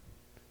lawsuit.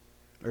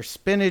 Or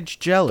spinach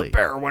jelly. The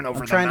bear went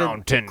over the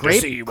mountain to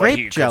see what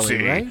he could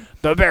see. Right?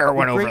 The bear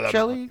went over the... Grape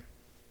jelly?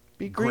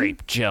 Be green?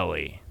 Grape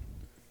jelly.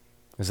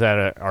 Is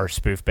that our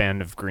spoof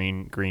band of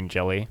green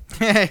jelly?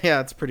 Yeah,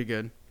 it's pretty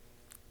good.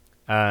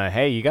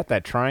 Hey, you got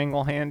that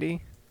triangle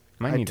handy?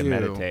 Might need to do.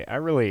 meditate.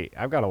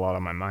 I've got a lot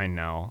on my mind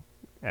now.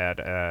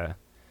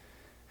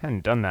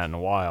 Hadn't done that in a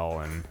while,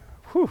 and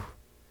whew.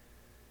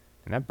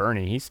 And that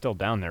Bernie, he's still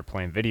down there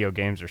playing video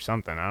games or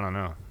something. I don't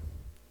know.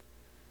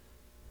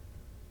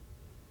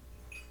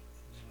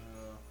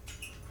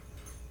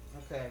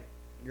 Okay,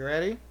 you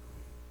ready?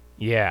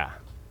 Yeah.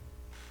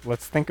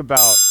 Let's think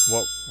about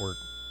what we're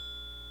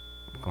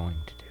going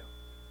to do.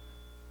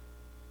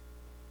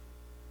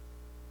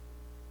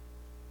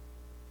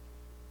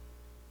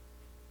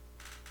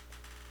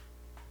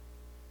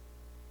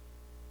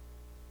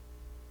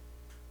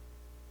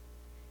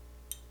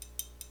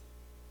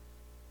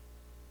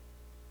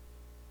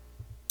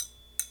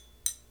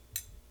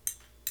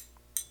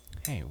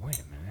 Hey, wait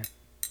a minute.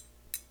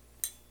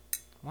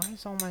 Why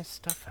is all my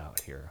stuff out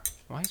here?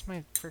 Why is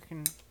my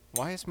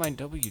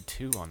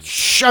W-2 on this?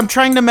 Shh, I'm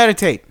trying to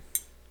meditate.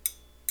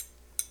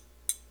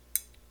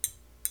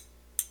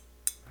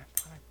 I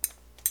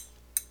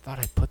thought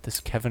I put this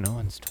Kevin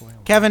Owens toy away.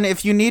 Kevin,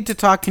 if you need to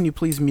talk, can you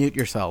please mute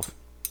yourself?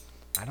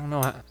 I don't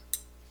know how...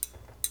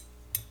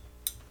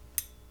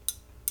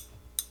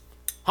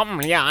 What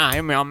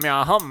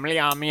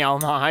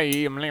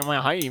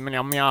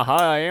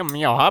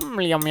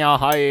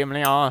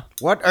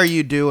are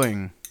you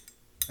doing?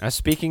 I'm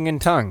speaking in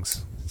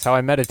tongues. That's how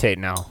I meditate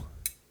now.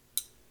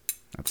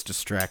 That's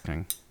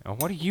distracting. Oh,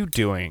 what are you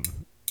doing?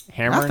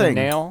 Hammering Nothing. a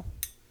nail?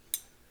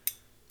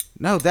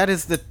 No, that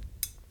is the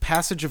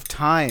passage of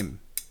time.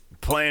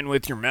 Playing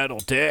with your metal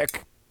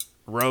dick,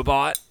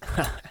 robot.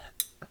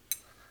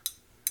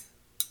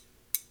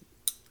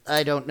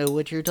 I don't know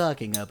what you're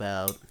talking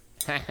about.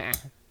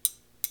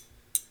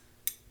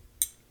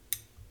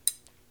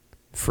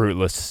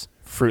 Fruitless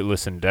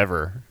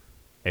endeavor,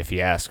 if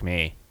you ask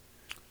me.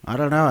 I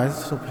don't know. I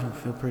still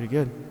feel pretty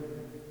good.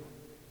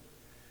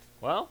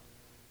 Well,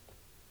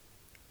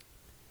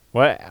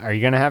 what? Are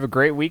you gonna have a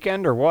great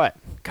weekend or what?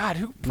 God,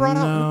 who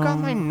got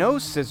my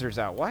nose scissors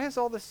out? Why is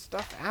all this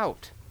stuff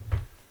out?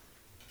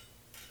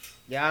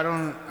 Yeah, I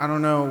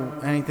don't know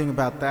anything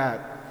about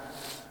that.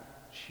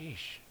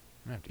 Sheesh,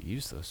 I'm gonna have to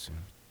use those soon.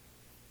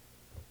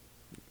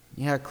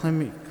 Yeah,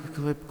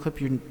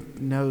 clip your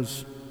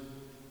nose.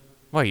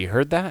 What, you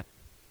heard that?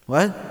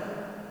 What?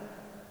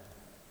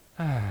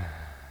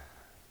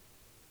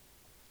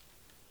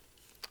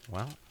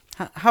 Well,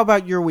 how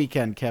about your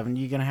weekend, Kevin?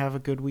 You gonna have a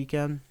good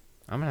weekend?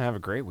 I'm gonna have a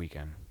great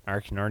weekend. I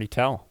can already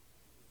tell.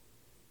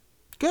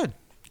 Good.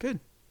 I'm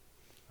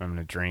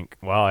gonna drink.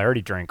 Well, I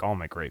already drank all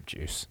my grape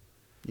juice.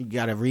 You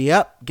gotta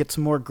re-up. Get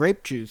some more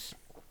grape juice.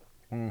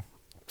 I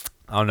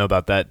don't know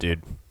about that,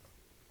 dude.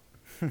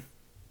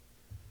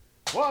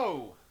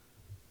 Whoa.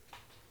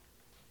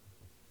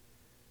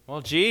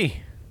 Well,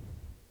 gee.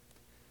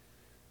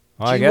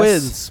 Well, I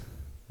guess.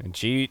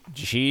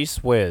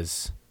 Cheese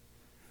whiz.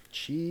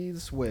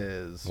 Cheese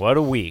whiz. What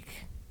a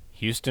week.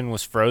 Houston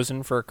was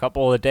frozen for a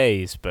couple of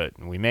days, but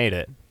we made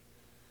it.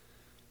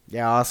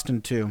 Yeah,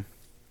 Austin too.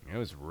 It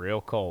was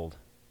real cold.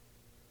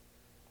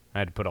 I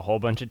had to put a whole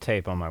bunch of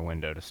tape on my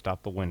window to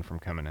stop the wind from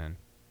coming in.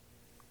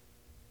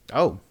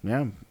 Oh,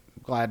 yeah.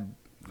 Glad.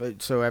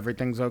 So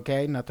everything's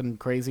okay? Nothing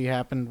crazy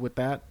happened with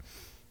that?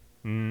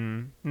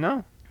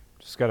 No.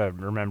 Just got to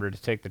remember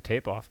to take the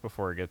tape off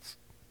before it gets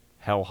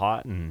hell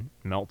hot and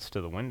melts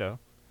to the window.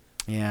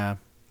 Yeah.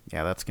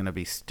 Yeah, that's going to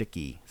be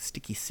sticky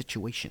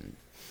situation.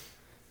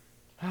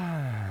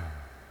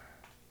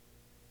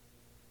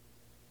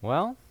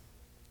 Well,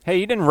 hey,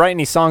 you didn't write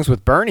any songs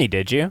with Bernie,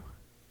 did you?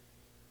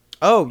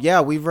 Oh, yeah,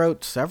 we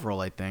wrote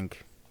several, I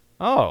think.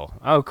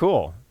 Oh,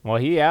 cool. Well,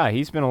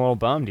 he's been a little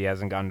bummed he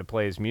hasn't gotten to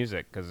play his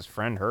music because his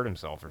friend hurt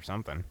himself or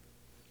something.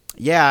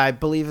 Yeah, I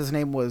believe his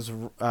name was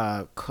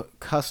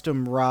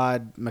Custom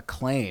Rod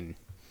McLean.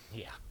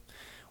 Yeah.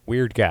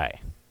 Weird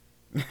guy.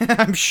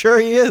 I'm sure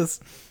he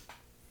is.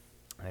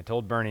 I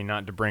told Bernie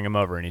not to bring him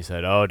over, and he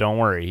said, "Oh, don't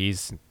worry,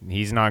 he's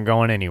not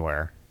going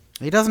anywhere."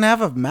 He doesn't have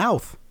a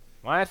mouth.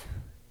 What?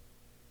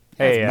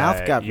 Hey, his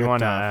mouth got you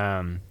ripped wanna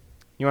off.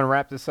 You wanna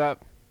wrap this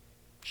up?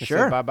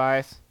 Sure. Bye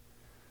byes.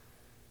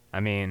 I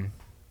mean,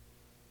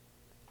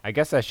 I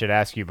guess I should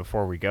ask you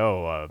before we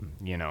go.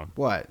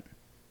 What?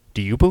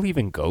 Do you believe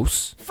in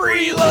ghosts?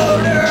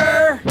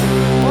 Freeloader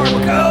or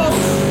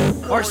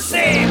ghost or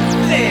same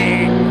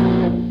thing.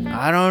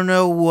 I don't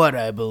know what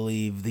I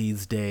believe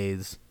these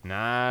days.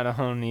 I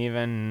don't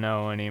even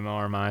know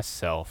anymore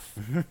myself.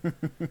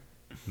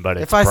 But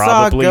it's if I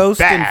saw a ghost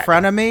bad. in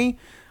front of me,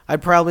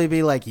 I'd probably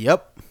be like,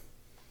 "Yep,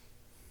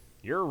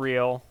 you're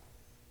real."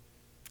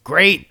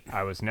 Great.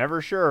 I was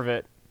never sure of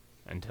it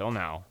until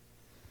now.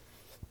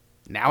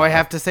 Now I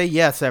have to say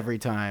yes every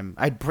time.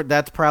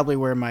 That's probably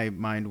where my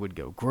mind would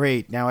go.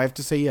 Great. Now I have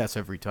to say yes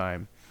every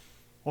time.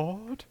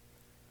 What?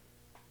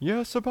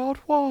 Yes, about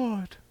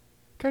what?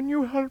 Can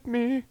you help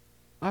me?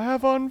 I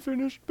have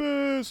unfinished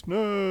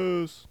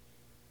business.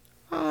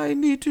 I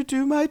need to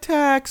do my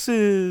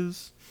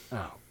taxes.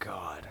 Oh,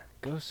 God.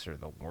 Ghosts are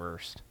the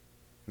worst.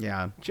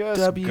 Yeah. Just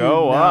W9.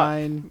 go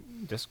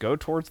up. Just go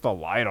towards the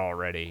light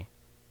already.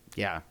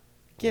 Yeah.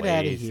 Get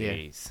out of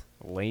here.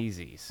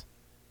 Lazies.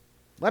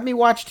 Let me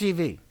watch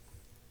TV.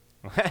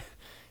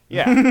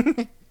 Yeah.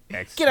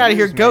 Get out of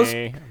here, ghost.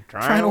 I'm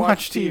trying to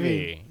watch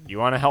TV. You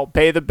want to help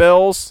pay the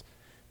bills?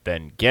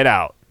 Then get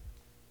out.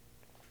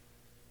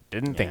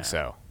 Didn't think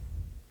so.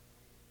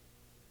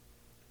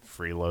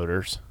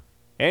 Freeloaders.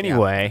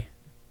 Anyway,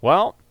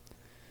 well,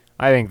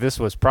 I think this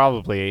was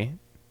probably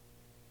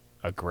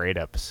a great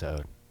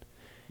episode.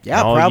 Yeah,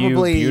 and all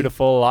probably. You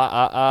beautiful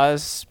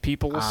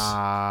peoples.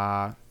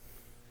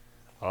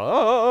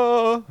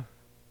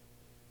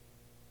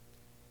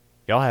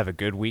 Y'all have a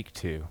good week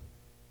too.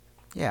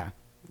 Yeah.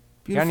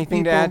 Got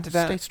anything to add to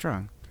that? Stay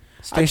strong.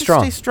 Stay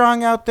strong. Stay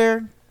strong out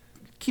there.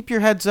 Keep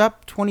your heads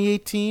up.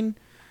 2018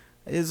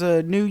 is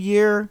a new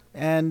year,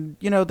 and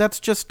that's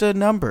just a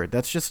number.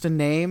 That's just a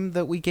name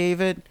that we gave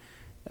it.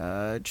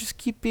 Just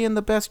keep being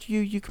the best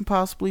you can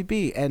possibly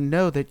be, and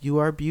know that you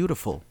are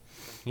beautiful.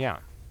 Yeah.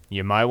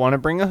 You might want to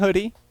bring a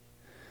hoodie.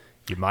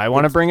 You might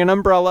want to bring an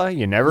umbrella.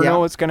 You never know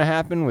what's going to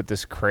happen with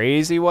this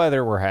crazy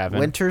weather we're having.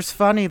 Winter's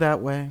funny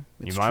that way.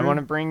 You might want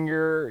to bring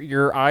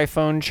your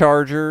iPhone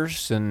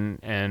chargers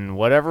and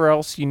whatever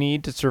else you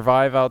need to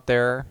survive out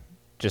there.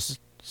 Just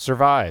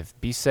survive.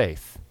 Be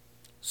safe.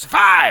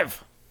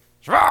 Survive!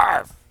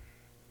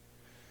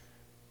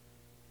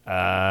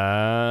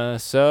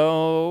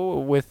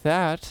 So with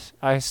that,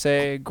 I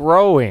say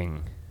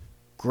growing.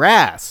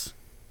 Grass.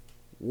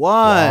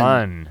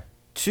 1,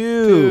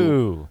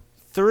 2,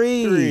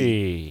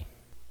 3.